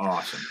would be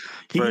awesome.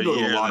 He could go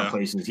to a lot of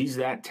places. He's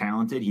that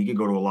talented. He could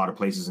go to a lot of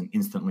places and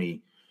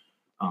instantly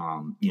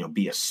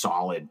be a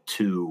solid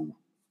 2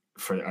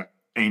 for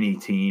any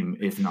team,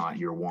 if not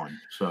your 1.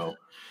 So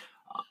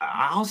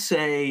I'll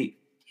say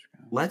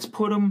let's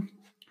put him.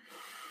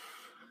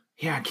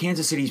 Yeah,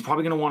 Kansas City. He's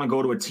probably going to want to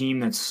go to a team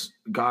that's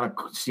got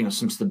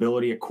some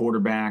stability at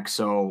quarterback.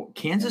 So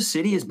Kansas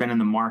City has been in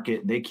the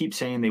market. They keep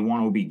saying they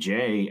want OBJ.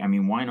 I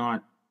mean, why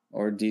not?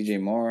 Or DJ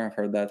Moore. I've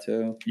heard that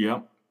too.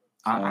 Yep.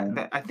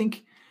 I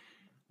think,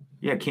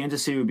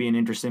 Kansas City would be an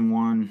interesting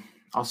one.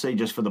 I'll say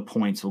just for the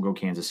points, we'll go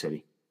Kansas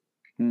City.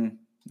 All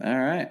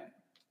right.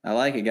 I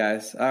like it,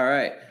 guys. All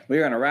right. We're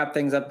going to wrap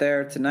things up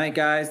there tonight,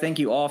 guys. Thank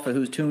you all for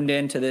who's tuned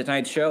in to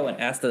tonight's show and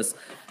asked us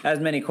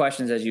as many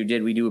questions as you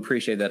did. We do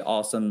appreciate that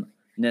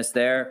awesomeness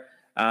there.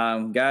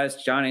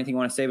 Guys, John, anything you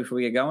want to say before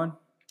we get going?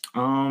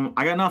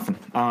 I got nothing.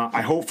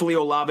 I hopefully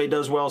Olave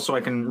does well so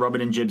I can rub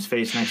it in Jib's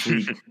face next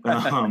week.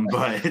 But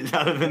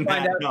other than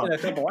that, no,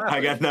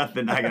 I got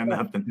nothing. All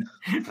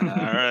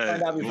right,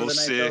 we'll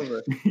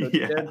see.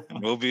 Yeah,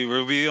 we'll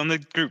be on the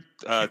group.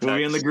 Text. We'll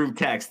be on the group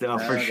text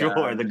for sure.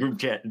 God. The group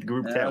chat.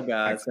 Oh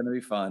God, it's gonna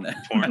be fun.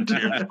 Pouring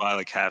tears by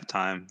like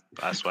halftime.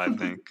 That's what I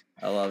think.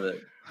 I love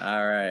it.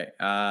 All right,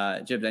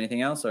 Jib,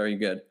 anything else, or are you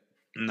good?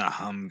 Nah,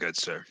 I'm good,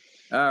 sir.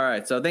 All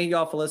right. So thank you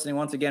all for listening.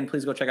 Once again,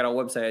 please go check out our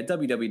website at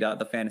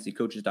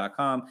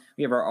www.thefantasycoaches.com.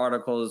 We have our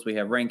articles, we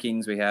have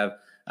rankings, we have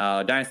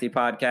Dynasty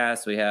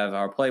podcasts, we have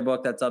our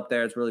playbook that's up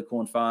there. It's really cool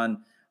and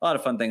fun. A lot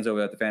of fun things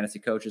over at the Fantasy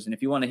Coaches. And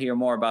if you want to hear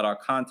more about our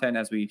content,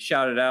 as we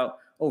shouted out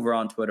over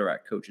on Twitter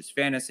at Coaches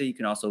Fantasy, you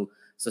can also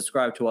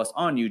subscribe to us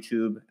on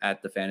YouTube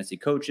at the Fantasy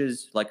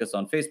Coaches, like us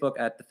on Facebook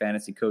at the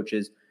Fantasy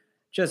Coaches.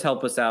 Just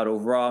help us out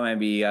overall.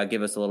 Maybe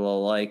give us a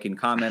little like and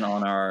comment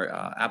on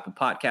our Apple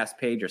Podcast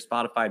page or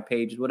Spotify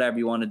page, whatever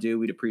you want to do.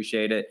 We'd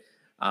appreciate it.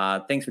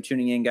 Thanks for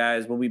tuning in,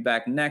 guys. We'll be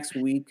back next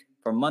week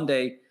for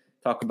Monday.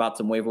 Talk about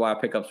some waiver wire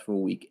pickups for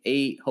week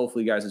 8.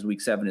 Hopefully, guys, week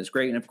 7 is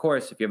great. And of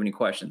course, if you have any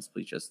questions,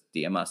 please just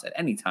DM us at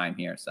any time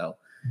here. So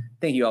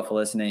thank you all for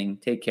listening.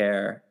 Take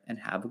care and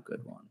have a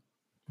good one.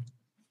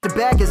 The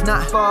bag is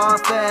not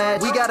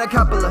far-fetched. We got a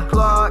couple of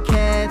Clark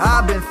Kents.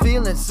 I've been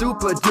feeling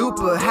super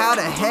duper. How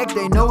the heck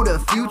they know the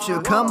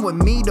future? Come with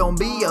me, don't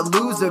be a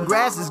loser.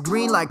 Grass is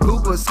green like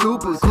Cooper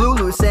Scoopers.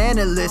 Clueless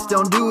analysts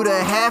don't do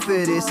the half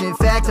of this. In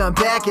fact, I'm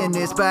backing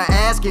this by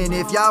asking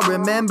if y'all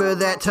remember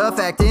that tough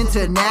acting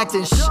to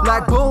acting.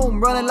 Like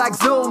boom, running like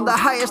Zoom. The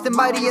highest and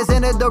mightiest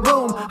entered the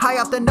room. High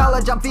off the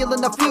knowledge, I'm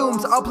feeling the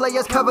fumes. All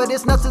players cover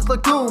this nuts as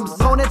legumes.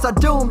 Opponents are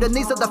doomed, and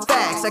these are the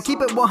facts. I keep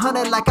it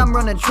 100 like I'm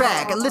running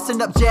track. And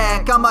listen up,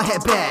 Jack, I'ma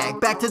head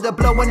back to the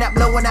blowing that,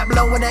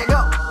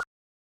 go.